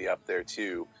got to be up there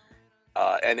too.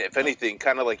 And if anything,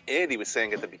 kind of like Andy was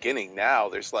saying at the beginning, now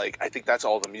there's like, I think that's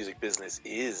all the music business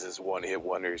is one-hit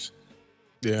wonders.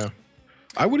 Yeah.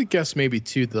 I would have guessed maybe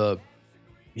the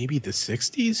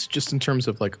 60s, just in terms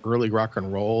of like early rock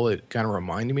and roll. It kind of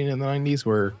reminded me in the 90s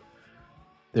where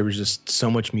there was just so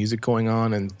much music going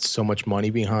on and so much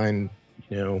money behind,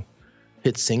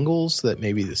 hit singles, that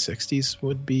maybe the 60s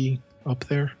would be up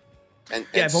there. And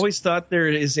I've always thought there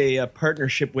is a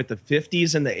partnership with the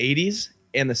 50s and the 80s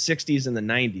and the 60s and the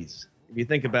 90s. If you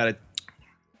think about it,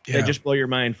 Yeah. just blow your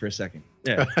mind for a second.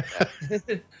 Yeah.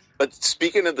 But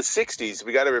speaking of the 60s,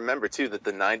 we got to remember, too, that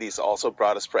the 90s also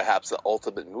brought us perhaps the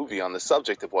ultimate movie on the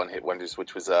subject of one-hit wonders,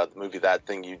 which was the movie That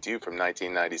Thing You Do from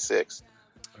 1996.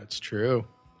 That's true.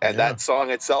 And that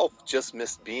song itself just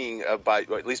missed being, or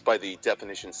at least by the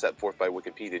definition set forth by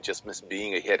Wikipedia, just missed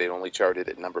being a hit. It only charted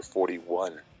at number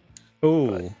 41.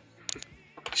 Oh,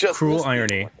 cruel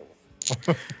irony.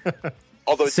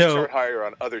 Although it did chart higher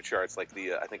on other charts, like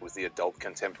I think it was the adult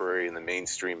contemporary and the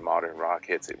mainstream modern rock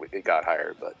hits. It got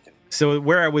higher, but so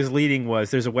where I was leading was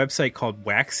there's a website called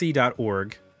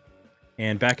waxy.org,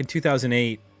 and back in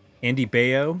 2008, Andy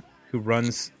Baio, who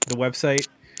runs the website,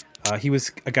 he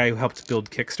was a guy who helped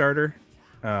build Kickstarter.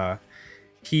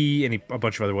 He and a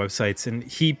bunch of other websites, and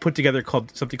he put together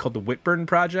something called the Whitburn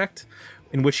Project,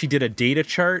 in which he did a data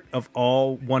chart of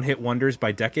all one-hit wonders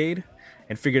by decade,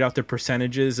 and figured out the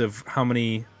percentages of how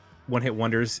many one-hit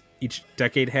wonders each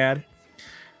decade had.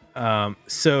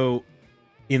 So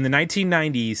in the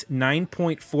 1990s,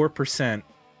 9.4%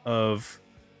 of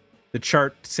the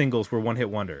chart singles were one-hit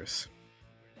wonders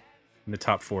in the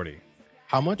top 40.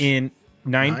 How much? In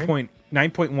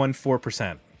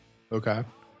 9.14%. Okay.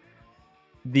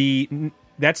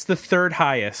 That's the third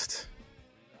highest.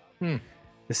 The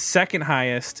second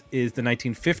highest is the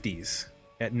 1950s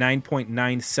at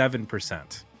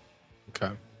 9.97%.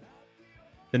 Okay.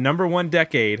 The number one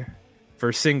decade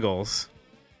for singles,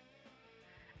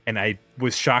 and I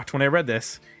was shocked when I read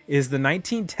this, is the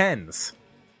 1910s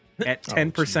at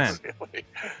 10%. really?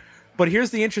 But here's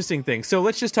the interesting thing. So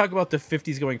let's just talk about the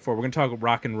 50s going forward. We're going to talk about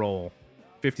rock and roll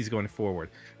 50s going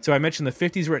forward. So I mentioned the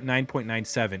 50s were at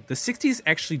 9.97. The 60s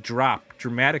actually dropped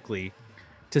dramatically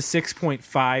to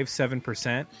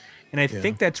 6.57%. And I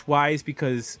think that's wise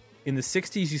because in the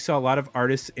 60s, you saw a lot of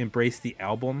artists embrace the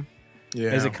album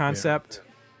as a concept.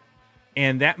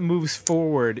 And that moves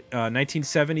forward.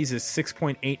 1970s is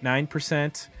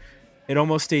 6.89%. It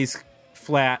almost stays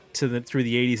flat through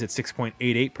the 80s at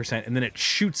 6.88%. And then it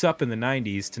shoots up in the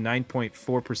 90s to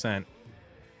 9.4%.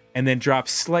 And then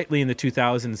drops slightly in the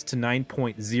 2000s to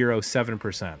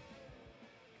 9.07%.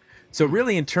 So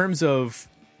really, in terms of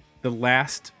the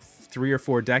last 3 or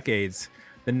 4 decades,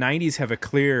 the 90s have a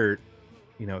clear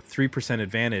 3%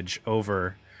 advantage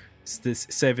over the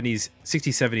 70s, 60s,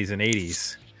 70s, and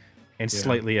 80s, and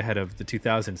slightly ahead of the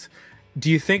 2000s.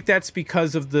 Do you think that's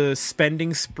because of the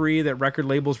spending spree that record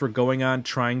labels were going on,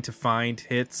 trying to find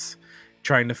hits,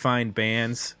 trying to find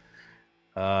bands,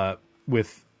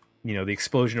 with the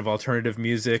explosion of alternative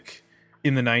music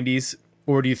in the 90s?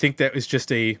 Or do you think that was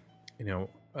just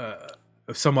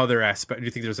some other aspect? Do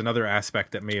you think there's another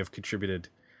aspect that may have contributed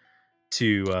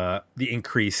to the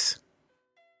increase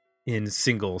in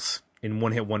singles, in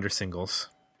one-hit wonder singles?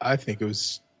 I think it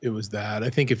was that. I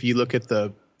think if you look at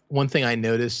the one thing I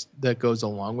noticed that goes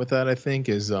along with that, I think,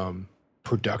 is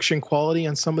production quality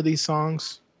on some of these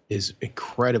songs is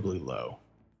incredibly low.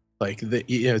 Like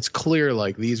it's clear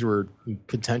like these were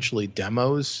potentially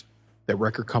demos that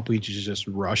record companies just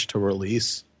rushed to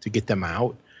release to get them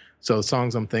out. So the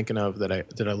songs I'm thinking of that I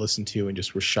listened to and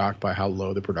just was shocked by how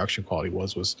low the production quality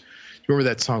was. Do you remember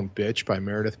that song "Bitch" by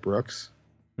Meredith Brooks?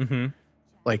 Mm-hmm.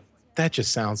 Like that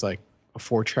just sounds like a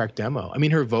 4-track demo. I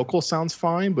mean, her vocal sounds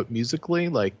fine, but musically,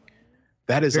 like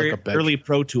that is Very like a bedroom. early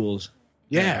Pro Tools.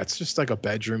 Yeah, it's just like a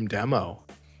bedroom demo.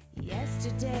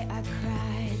 Yesterday I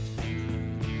cried.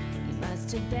 You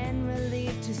must have been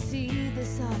relieved to see the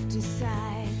softer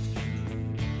side.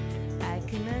 I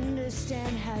can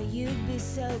understand how you'd be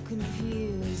so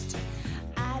confused.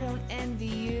 I don't envy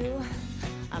you.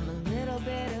 I'm a little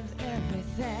bit of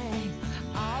everything.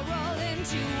 I'll roll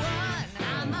into one.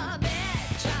 I'm a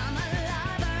bitch. I'm a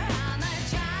lover. I'm a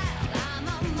child. I'm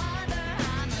a mother.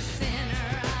 I'm a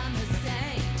sinner. I'm a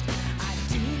saint. I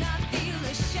do not feel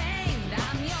ashamed.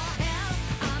 I'm your hell.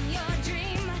 I'm your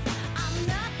dream. I'm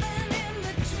nothing in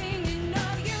between. You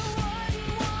know you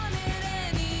wouldn't want it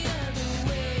any other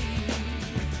way.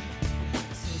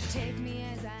 So take me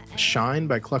as I am. Shine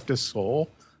by Cleftus Soul.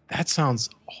 That sounds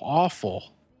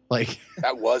awful. Like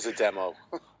that was a demo.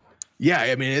 Yeah,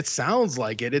 I mean, it sounds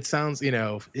like it. It sounds,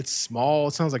 it's small.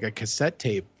 It sounds like a cassette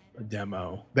tape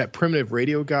demo. That Primitive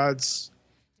Radio Gods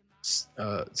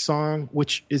song,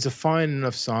 which is a fine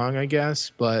enough song, I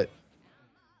guess, but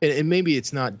and maybe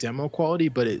it's not demo quality,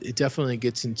 but it definitely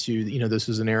gets into, this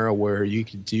was an era where you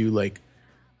could do like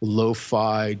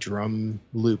lo-fi drum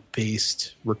loop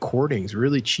based recordings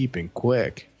really cheap and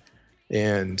quick.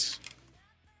 And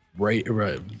right,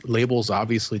 labels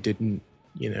obviously didn't,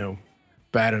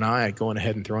 bat an eye at going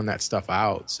ahead and throwing that stuff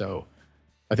out. So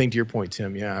I think to your point,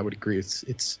 Tim, yeah, I would agree.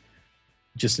 It's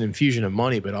just an infusion of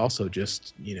money, but also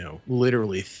just,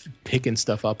 literally picking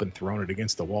stuff up and throwing it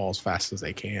against the wall as fast as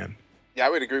they can. Yeah, I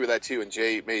would agree with that too. And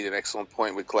Jay made an excellent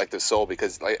point with Collective Soul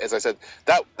because, as I said,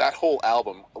 that whole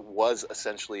album was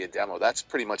essentially a demo. That's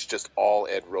pretty much just all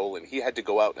Ed Roland. He had to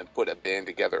go out and put a band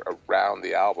together around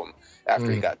the album after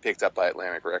he got picked up by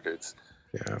Atlantic Records.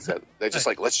 Yeah. So they're just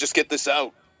like, let's just get this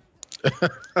out. At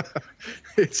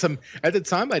the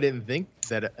time, I didn't think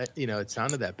that it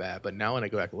sounded that bad, but now when I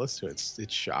go back and listen to it,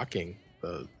 it's shocking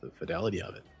the fidelity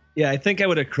of it. Yeah, I think I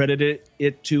would have credited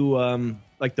it to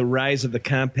like the rise of the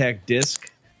compact disc.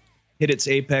 Hit its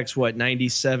apex,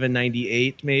 97,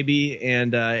 98 maybe,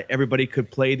 and everybody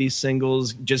could play these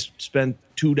singles. Just spend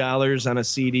 $2 on a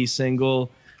CD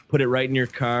single, put it right in your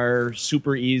car,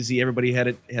 super easy. Everybody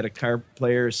had a car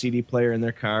player, a CD player in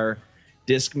their car.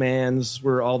 Discmans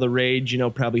were all the rage,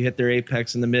 probably hit their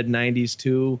apex in the mid-90s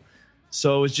too.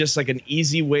 So it was just like an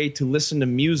easy way to listen to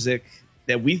music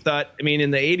that we thought,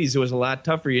 in the 80s, it was a lot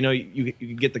tougher. You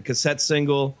could get the cassette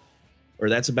single, or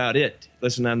that's about it.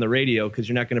 Listen on the radio because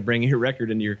you're not going to bring your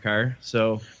record into your car.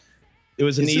 So it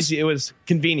was it was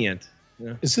convenient.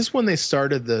 Yeah. Is this when they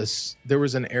started this? There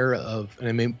was an era of,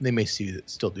 and they may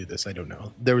still do this, I don't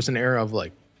know. There was an era of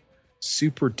like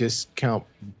super discount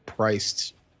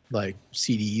priced like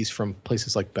CDs from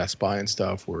places like Best Buy and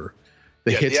stuff, where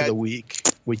the hits of the week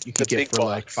you could get for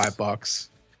like $5.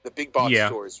 The big box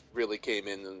stores really came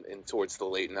in towards the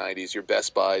late 90s. Your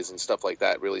Best Buys and stuff like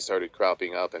that really started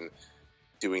cropping up and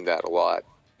doing that a lot.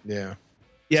 Yeah.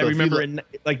 Yeah, so I remember in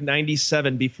like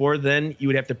 97, before then, you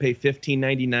would have to pay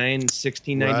 $15.99,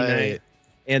 $16.99. Right.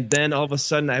 And then all of a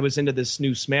sudden, I was into this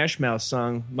new Smash Mouth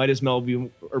song, Might as well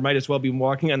be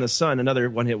Walking on the Sun, another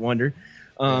one-hit wonder.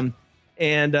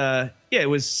 It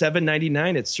was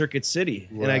 $7.99 at Circuit City.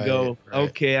 Right, and I go,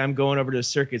 okay, I'm going over to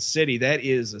Circuit City. That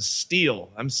is a steal.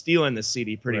 I'm stealing the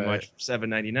CD pretty much for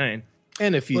 $7.99.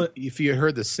 And if you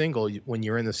heard the single when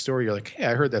you're in the store, you're like, hey,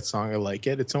 I heard that song, I like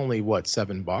it. It's only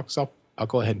 $7. I'll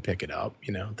go ahead and pick it up.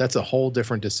 That's a whole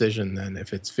different decision than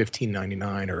if it's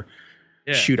 $15.99 or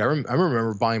shoot. I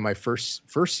remember buying my first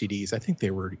CDs. I think they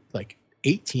were like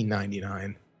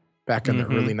 $18.99 back in the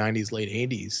early 90s, late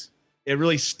 80s. It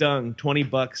really stung.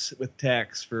 $20 with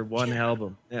tax for one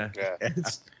album. Yeah.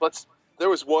 But there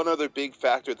was one other big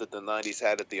factor that the 90s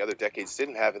had that the other decades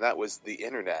didn't have, and that was the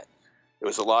internet. It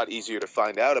was a lot easier to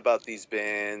find out about these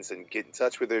bands and get in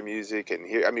touch with their music and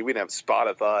hear. We didn't have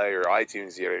Spotify or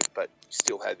iTunes yet, but you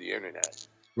still had the internet.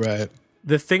 Right.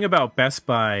 The thing about Best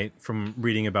Buy, from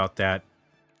reading about that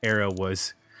era,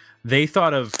 was they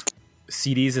thought of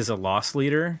CDs as a loss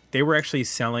leader. They were actually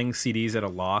selling CDs at a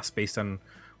loss based on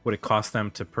what it cost them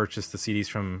to purchase the CDs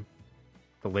from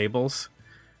the labels.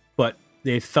 But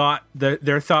they thought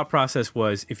their thought process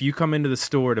was, if you come into the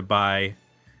store to buy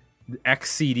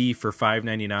X CD for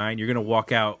 $5.99, you're going to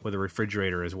walk out with a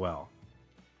refrigerator as well.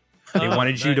 They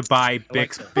wanted you to buy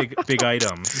big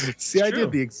items. See, I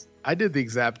did the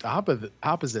exact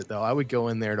opposite though. I would go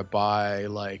in there to buy,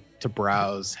 to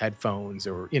browse headphones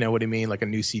or what I mean, like a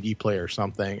new CD player or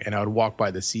something, and I would walk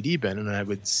by the CD bin and I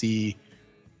would see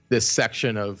this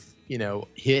section of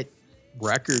hit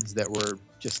records that were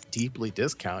just deeply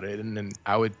discounted, and then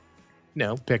I would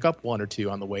pick up one or two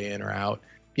on the way in or out.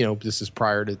 This is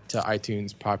prior to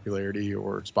iTunes popularity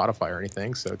or Spotify or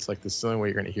anything, so it's like this is the only way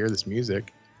you're going to hear this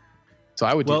music. So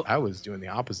I was doing the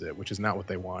opposite, which is not what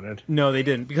they wanted. No, they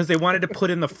didn't, because they wanted to put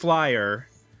in the flyer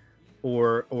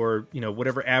or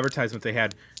whatever advertisement they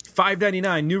had.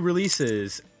 $5.99 new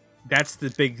releases. That's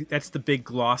the big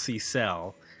glossy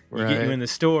sell. You get you in the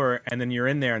store, and then you're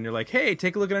in there, and they're like, "Hey,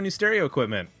 take a look at our new stereo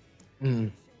equipment."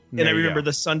 And I remember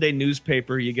the Sunday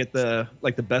newspaper. You get the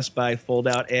Best Buy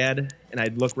fold-out ad, and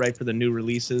I'd look right for the new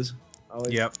releases.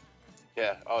 Always. Yep.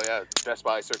 Yeah. Oh yeah. Best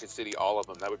Buy, Circuit City, all of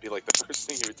them. That would be like the first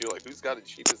thing you would do. Like, who's got it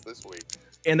cheapest this week?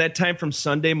 And that time from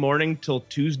Sunday morning till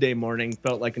Tuesday morning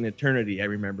felt like an eternity. I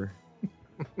remember.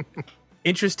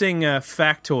 Interesting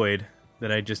factoid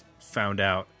that I just found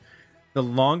out. The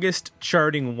longest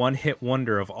charting one-hit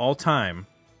wonder of all time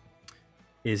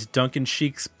is Duncan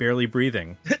Sheik's Barely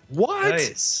Breathing. What?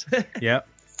 Nice. Yep.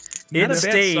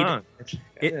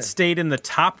 It stayed in the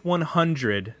top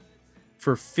 100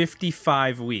 for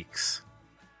 55 weeks.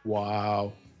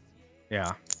 Wow.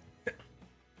 Yeah.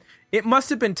 It must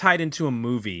have been tied into a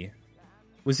movie.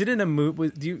 Was it in a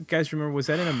movie? Do you guys remember? Was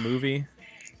that in a movie?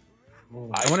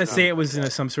 I want to say it was in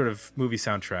some sort of movie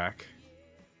soundtrack.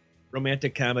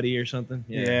 Romantic comedy or something.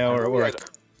 Yeah, or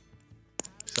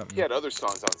something. He had other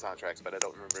songs on soundtracks, but I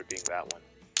don't remember it being that one.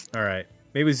 All right,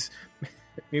 maybe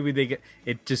they get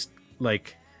it. Just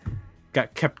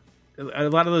got kept. A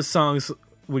lot of those songs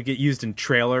would get used in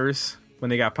trailers when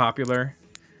they got popular,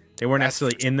 They weren't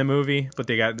necessarily in the movie, but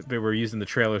they were using the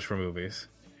trailers for movies.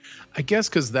 I guess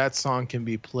because that song can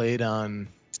be played on,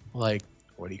 like,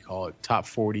 what do you call it, top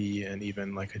 40 and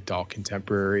even like adult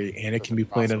contemporary, and it can be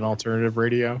played on alternative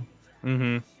radio.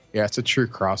 Mm-hmm. Yeah, it's a true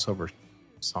crossover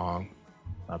song.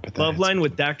 Loveline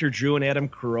with Dr. Drew and Adam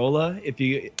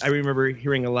Carolla. I remember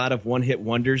hearing a lot of one-hit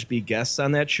wonders be guests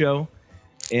on that show,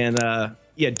 and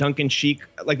Duncan Sheik.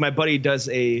 Like my buddy does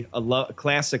a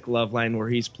classic Loveline where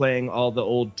he's playing all the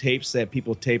old tapes that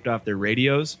people taped off their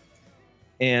radios,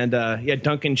 and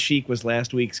Duncan Sheik was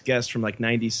last week's guest from like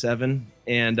 '97,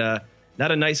 and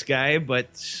not a nice guy, but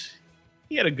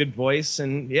he had a good voice,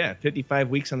 and 55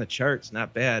 weeks on the charts,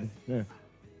 not bad. Yeah.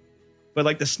 But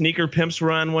like the Sneaker Pimps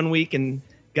were on one week and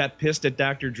got pissed at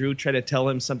Dr. Drew, tried to tell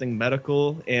him something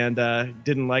medical, and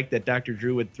didn't like that Dr.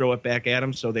 Drew would throw it back at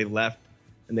him, so they left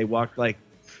and they walked like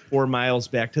 4 miles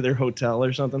back to their hotel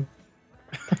or something.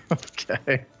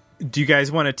 Okay. Do you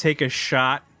guys want to take a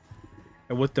shot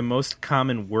at what the most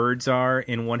common words are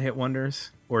in one-hit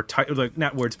wonders, or like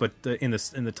not words, but in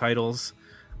the titles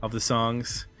of the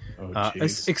songs?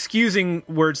 Excusing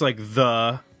words like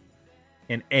the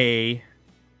and a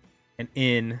and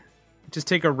in. Just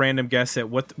take a random guess at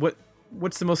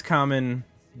what's the most common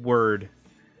word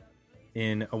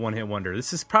in a one-hit wonder.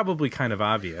 This is probably kind of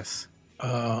obvious.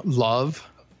 Love.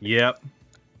 Top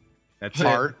That's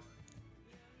Heart. It.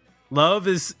 Love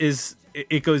is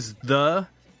it goes the,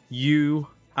 you,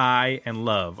 I, and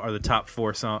love are the top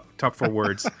four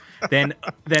words. then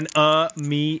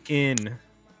me, in,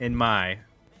 and my.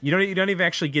 You don't even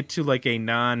actually get to like a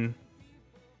an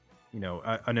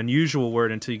unusual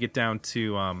word until you get down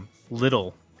to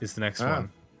little is the next one,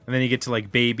 and then you get to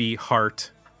like baby,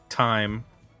 heart, time.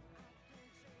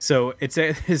 So it's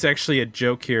actually a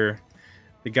joke here.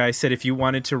 The guy said if you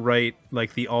wanted to write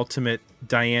like the ultimate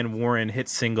Diane Warren hit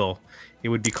single, it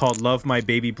would be called "Love My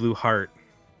Baby Blue Heart."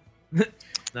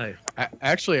 Nice.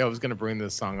 Actually, I was going to bring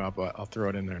this song up. I'll throw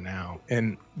it in there now.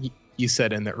 And you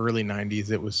said in the early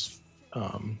 90s, it was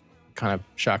kind of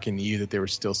shocking to you that there were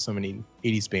still so many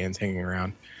 80s bands hanging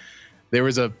around. There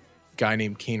was a guy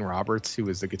named Kane Roberts who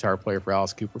was the guitar player for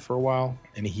Alice Cooper for a while.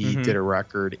 And he did a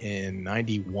record in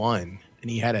 91. And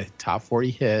he had a top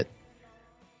 40 hit.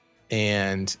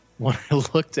 And when I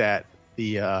looked at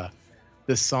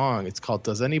this song, it's called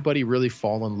 "Does Anybody Really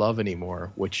Fall in Love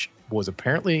Anymore?", which was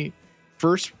apparently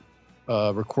first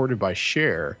recorded by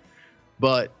Cher.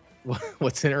 But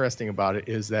what's interesting about it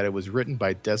is that it was written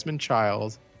by Desmond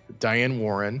Child, Diane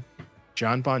Warren,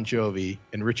 John Bon Jovi,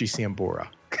 and Richie Sambora.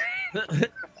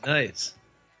 Nice.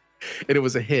 And it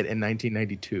was a hit in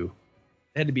 1992.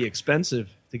 It had to be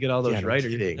expensive to get all those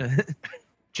writers.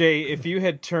 Jay, if you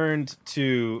had turned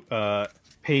to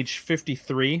page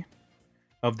 53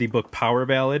 of the book Power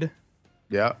Ballad,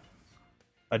 yeah,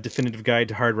 a definitive guide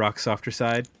to hard rock softer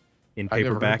side in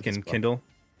paperback and Kindle,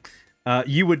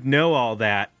 you would know all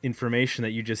that information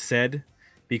that you just said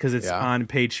because it's on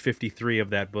page 53 of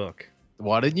that book.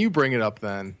 Why didn't you bring it up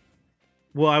then?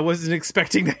 Well, I wasn't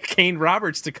expecting Kane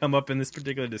Roberts to come up in this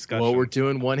particular discussion. Well, we're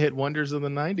doing one-hit wonders of the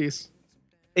 90s.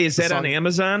 Hey, is that on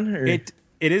Amazon? Or? It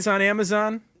is on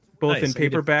Amazon, both in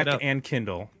paperback and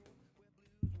Kindle.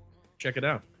 Check it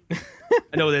out.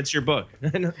 I know that's your book.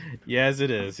 Yes,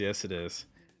 it is. Yes, it is.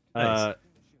 Nice.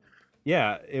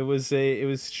 It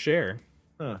was Cher.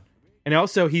 Huh. And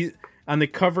also, he on the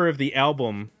cover of the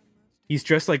album, he's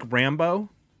dressed like Rambo.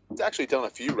 He's actually done a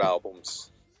few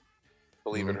albums,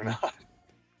 believe it or not.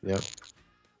 Yep.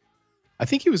 I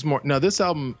think he was more. No, this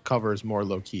album cover is more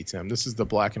low key, Tim. This is the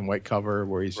black and white cover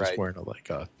where he's just wearing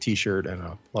a t-shirt and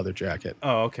a leather jacket.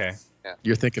 Oh, okay. Yeah.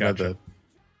 You're thinking of the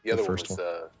other first one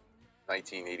was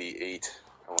 1988.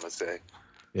 I want to say.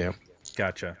 Yeah.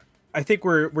 Gotcha. I think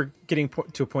we're getting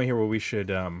to a point here where we should.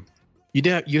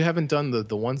 You haven't done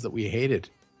the ones that we hated.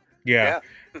 Yeah.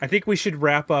 I think we should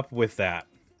wrap up with that.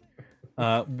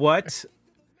 What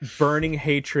burning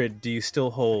hatred do you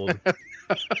still hold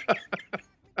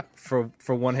for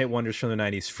one-hit wonders from the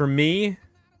 90s? For me,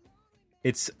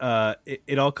 it's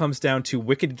it all comes down to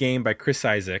 "Wicked Game" by Chris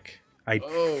Isaak. I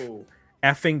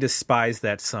effing despise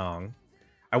that song.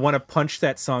 I want to punch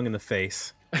that song in the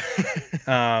face.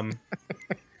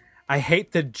 I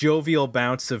hate the jovial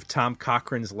bounce of Tom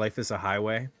Cochran's "Life is a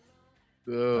Highway."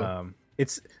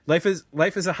 It's life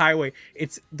is a highway.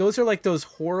 Those are like those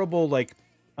horrible like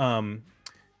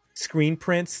screen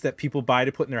prints that people buy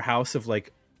to put in their house of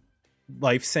like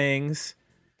life sayings.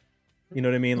 You know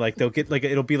what I mean? Like they'll get like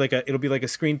it'll be like a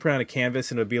screen print on a canvas,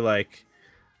 and it'll be like,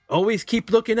 "Always keep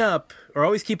looking up," or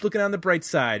 "Always keep looking on the bright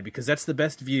side because that's the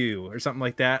best view," or something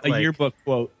like that. A yearbook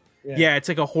quote. Yeah, it's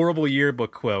like a horrible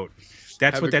yearbook quote.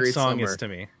 That's what that song is to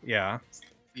me. Yeah.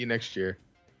 See you next year.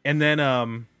 And then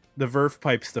the Verve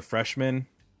Pipes, The Freshman.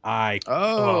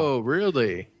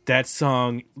 Really? That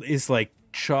song is like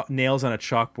nails on a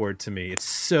chalkboard to me. It's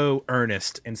so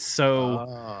earnest and so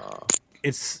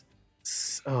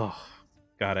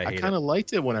God, I hate it. I kind of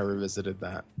liked it when I revisited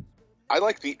that. I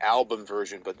like the album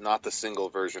version, but not the single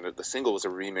version. The single was a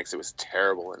remix. It was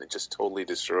terrible, and it just totally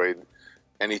destroyed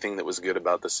anything that was good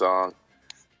about the song.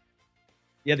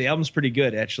 Yeah, the album's pretty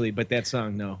good, actually, but that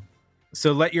song, no.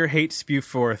 So let your hate spew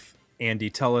forth, Andy.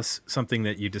 Tell us something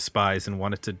that you despise and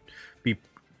want it to be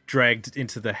dragged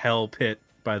into the hell pit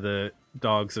by the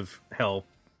dogs of hell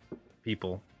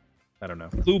people. I don't know.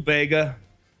 Lou Bega.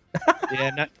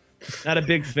 Yeah, not a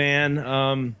big fan.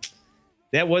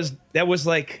 That was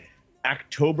like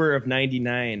October of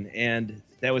 '99, and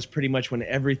that was pretty much when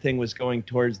everything was going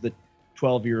towards the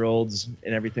 12-year-olds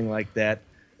and everything like that.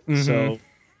 Mm-hmm. So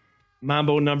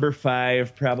Mambo number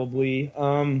 5, probably.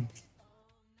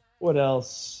 What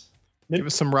else? Give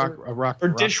us some rock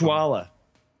Dishwalla.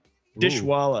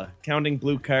 Dishwalla, Counting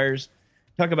Blue Cars.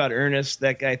 Talk about earnest.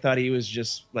 That guy thought he was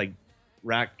just like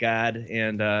rock god,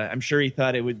 and I'm sure he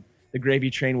thought the gravy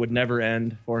train would never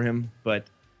end for him, but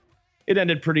it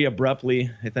ended pretty abruptly,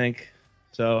 I think.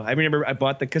 So I remember I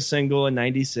bought the single in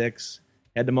 '96,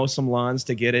 had to mow some lawns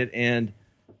to get it, and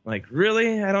like,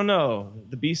 really? I don't know.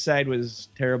 The B-side was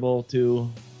terrible too.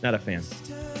 Not a fan.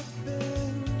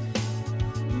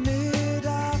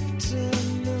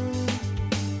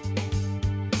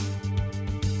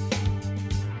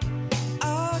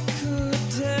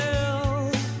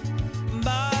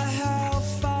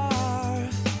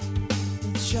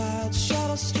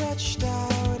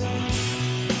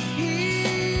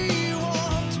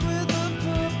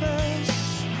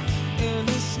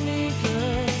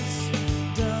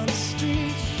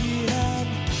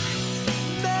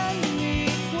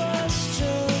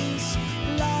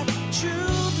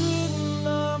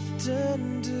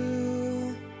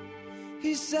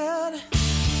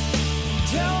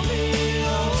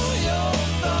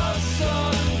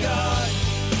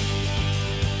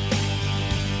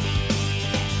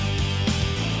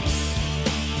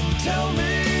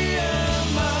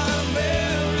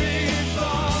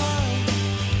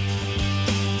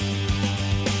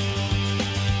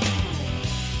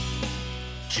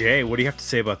 Jay, what do you have to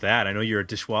say about that? I know you're a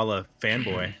Dishwalla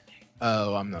fanboy.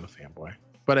 Oh, I'm not a fanboy,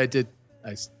 but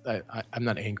I'm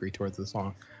not angry towards the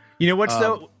song. You know what's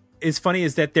though is funny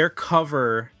is that their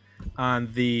cover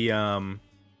on the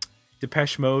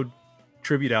Depeche Mode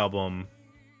tribute album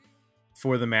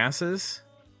For the Masses,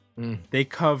 they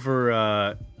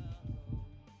cover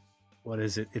what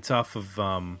is it? It's off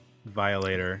of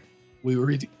Violator. We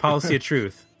were Policy of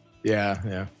Truth.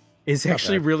 Yeah. It's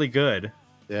actually really good.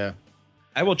 Yeah.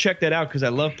 I will check that out because I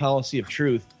love Policy of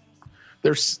Truth.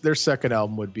 Their second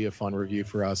album would be a fun review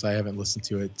for us. I haven't listened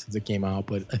to it since it came out,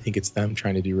 but I think it's them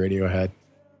trying to do Radiohead.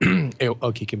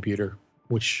 OK Computer,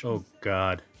 which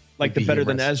God, like the Better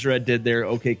Than Ezra did their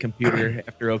OK Computer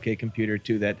after OK Computer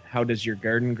 2. That How Does Your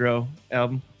Garden Grow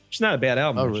album. It's not a bad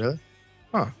album. Oh really?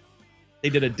 Huh. They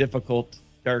did a difficult,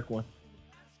 dark one.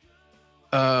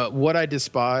 What I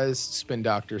despise, Spin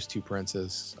Doctors, Two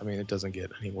Princes. I mean, it doesn't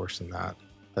get any worse than that.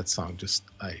 That song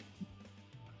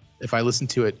if I listened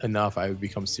to it enough, I would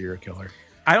become a serial killer.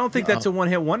 I don't think that's a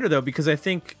one-hit wonder though, because I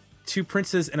think Two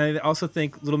Princes, and I also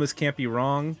think Little Miss Can't Be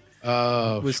Wrong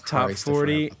was top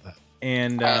 40.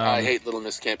 And I hate Little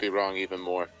Miss Can't Be Wrong even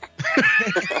more.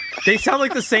 They sound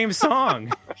like the same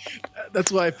song.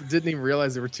 That's why I didn't even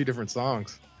realize there were two different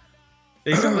songs.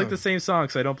 They sound like the same song,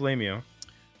 so I don't blame you.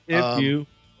 If you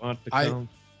want to come.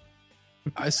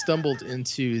 I stumbled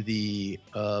into the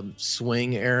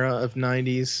swing era of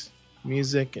 90s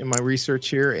music in my research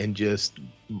here, and just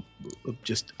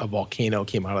a volcano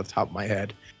came out of the top of my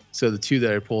head. So the two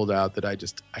that I pulled out that I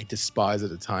despise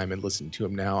at the time and listen to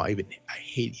them now, I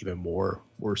hate even more,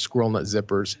 were Squirrel Nut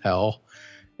Zippers, Hell,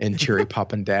 and Cherry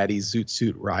Poppin' Daddy's Zoot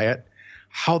Suit Riot.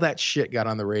 How that shit got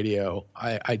on the radio,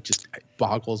 it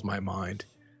boggles my mind.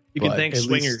 You can thank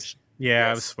Swingers.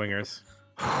 Yeah, it was Swingers.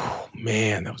 Oh,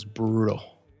 man, that was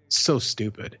brutal. So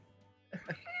stupid.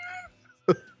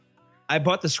 I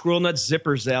bought the Squirrel Nut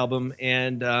Zippers album,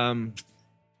 and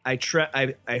I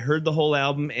heard the whole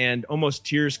album, and almost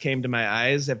tears came to my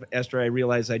eyes after I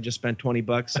realized I just spent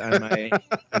 $20 on my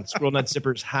on Squirrel Nut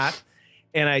Zippers Hot,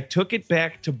 and I took it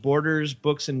back to Borders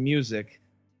Books and Music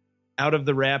out of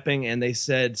the wrapping, and they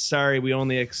said, sorry, we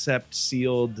only accept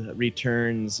sealed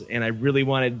returns, and I really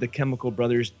wanted the Chemical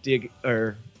Brothers Dig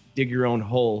Your Own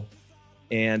Hole,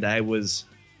 and I was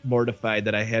mortified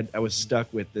that I was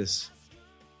stuck with this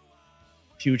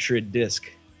putrid disc.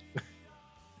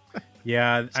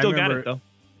 Yeah, still got it though.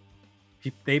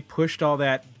 they pushed all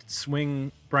that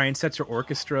swing Brian Setzer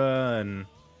orchestra and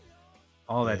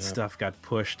all that stuff got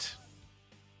pushed.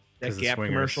 That Gap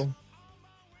commercial.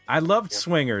 I loved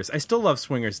Swingers. I still love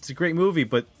Swingers. It's a great movie,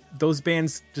 but those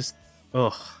bands just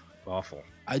awful.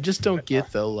 I just don't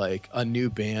get though, like a new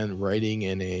band writing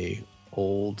in a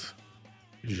old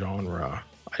genre.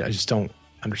 I just don't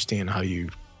understand how you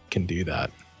can do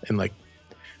that and like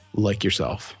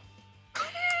yourself.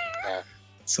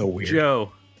 So weird.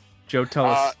 Joe, tell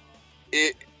us.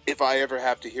 If I ever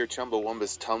have to hear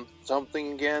Chumbawamba's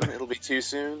something again, it'll be too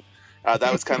soon.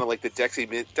 That was kind of like the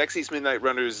Dexy's Midnight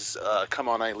Runners Come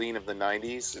On Eileen of the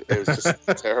 90s. It was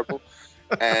just terrible.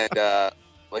 And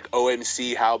like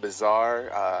OMC How Bizarre,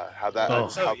 how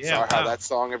that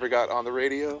song ever got on the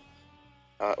radio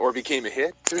or became a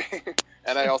hit.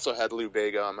 And I also had Lou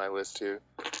Bega on my list too.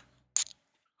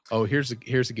 Oh, here's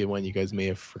a good one you guys may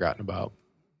have forgotten about.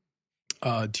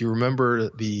 Do you remember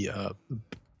the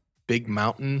Big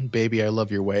Mountain, Baby I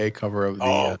Love Your Way cover of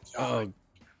the...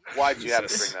 Why did you have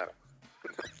to bring that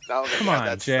up? Come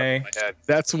on, Jay.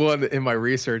 That's one in my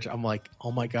research. I'm like,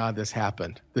 oh my God, this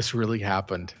happened. This really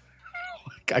happened.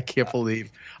 I can't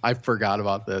believe I forgot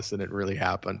about this and it really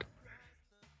happened.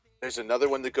 There's another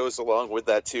one that goes along with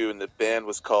that too, and the band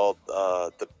was called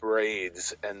The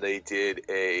Braids, and they did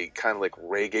a kind of like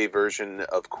reggae version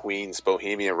of Queen's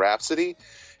Bohemian Rhapsody.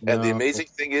 And the amazing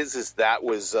thing is that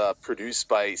was produced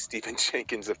by Stephen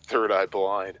Jenkins of Third Eye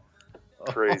Blind.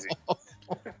 Crazy.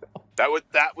 That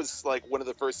was like one of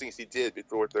the first things he did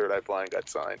before Third Eye Blind got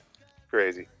signed.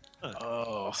 Crazy.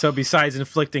 Oh. So besides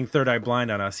inflicting Third Eye Blind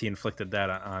on us, he inflicted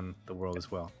that on the world as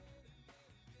well.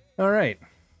 All right.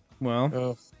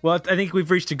 Well, I think we've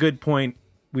reached a good point.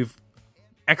 We've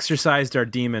exercised our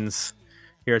demons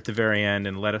here at the very end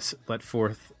and let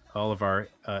forth all of our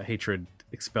hatred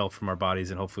expel from our bodies,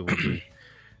 and hopefully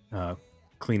we'll be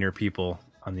cleaner people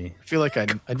on the... I feel like I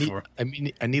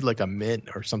need like a mint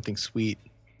or something sweet.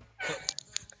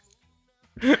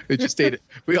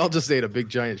 We all just ate a big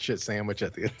giant shit sandwich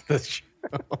at the end of the show.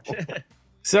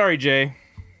 Sorry, Jay.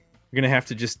 You're gonna have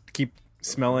to just keep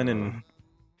smelling and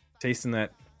tasting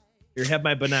that. You have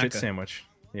my banana shit sandwich.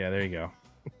 Yeah, there you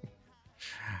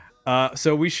go.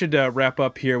 So we should wrap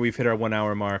up here. We've hit our 1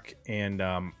 hour mark, and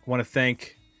want to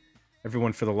thank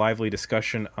everyone for the lively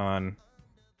discussion on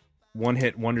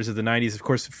one-hit wonders of the 90s. Of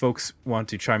course, if folks want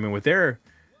to chime in with their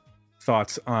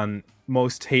thoughts on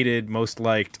most hated, most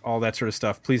liked, all that sort of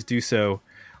stuff, please do so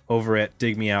over at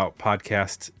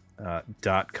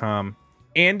digmeoutpodcast.com.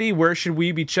 Andy, where should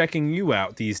we be checking you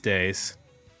out these days?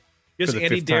 Just for the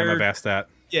Andy fifth Dare, time I've asked that.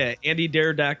 Yeah,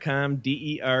 AndyDare.com,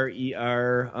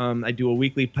 DERER. I do a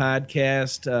weekly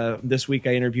podcast. This week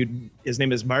I interviewed, his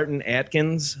name is Martin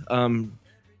Atkins,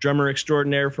 drummer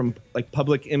extraordinaire from like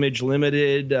Public Image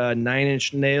Limited, Nine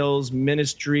Inch Nails,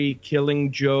 Ministry,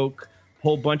 Killing Joke,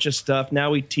 whole bunch of stuff.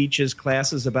 Now he teaches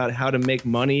classes about how to make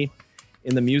money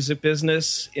in the music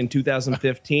business in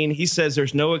 2015. He says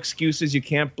there's no excuses. You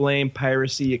can't blame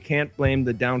piracy. You can't blame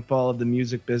the downfall of the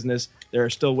music business. There are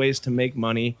still ways to make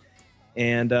money.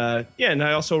 And and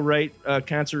I also write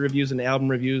concert reviews and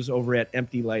album reviews over at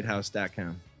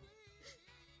emptylighthouse.com.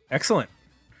 Excellent.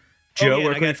 Joe,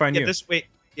 where can we find you? This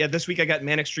week I got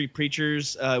Manic Street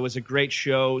Preachers. It was a great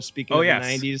show. Speaking of the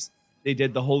 90s, they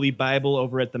did the Holy Bible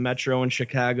over at the Metro in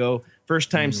Chicago.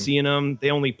 First time seeing them.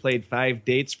 They only played 5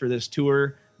 dates for this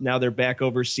tour. Now they're back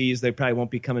overseas. They probably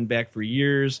won't be coming back for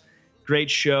years. Great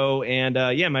show. And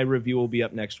my review will be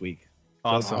up next week.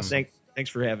 Awesome. So, thanks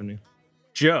for having me.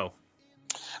 Joe.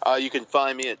 You can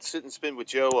find me at Sit and Spin with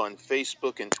Joe on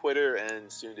Facebook and Twitter,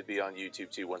 and soon to be on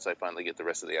YouTube too once I finally get the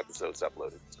rest of the episodes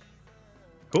uploaded.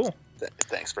 Cool.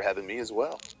 Thanks for having me as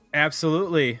well.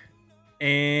 Absolutely.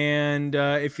 And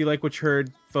if you like what you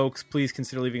heard, folks, please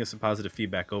consider leaving us some positive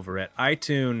feedback over at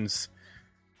iTunes.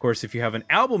 Of course, if you have an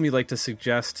album you'd like to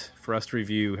suggest for us to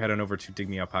review, head on over to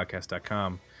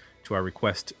digmeoutpodcast.com to our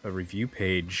request a review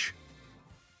page.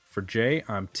 For Jay,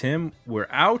 I'm Tim. We're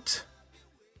out.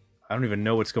 I don't even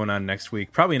know what's going on next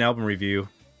week. Probably an album review.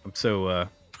 I'm so...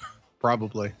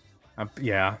 Probably. I don't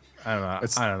know. I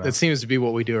don't know. It seems to be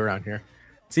what we do around here.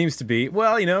 Seems to be.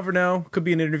 Well, you never know. Could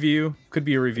be an interview. Could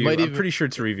be a review. I'm pretty sure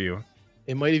it's a review.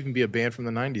 It might even be a band from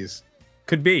the 90s.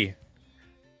 Could be.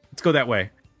 Let's go that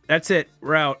way. That's it.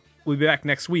 We're out. We'll be back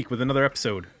next week with another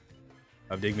episode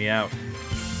of Dig Me Out.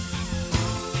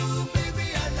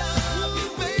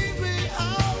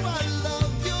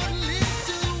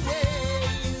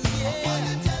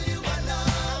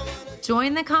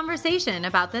 Join the conversation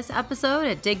about this episode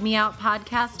at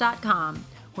digmeoutpodcast.com,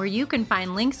 where you can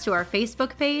find links to our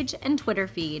Facebook page and Twitter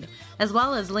feed, as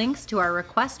well as links to our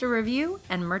Request a Review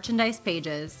and merchandise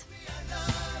pages. I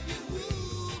love you.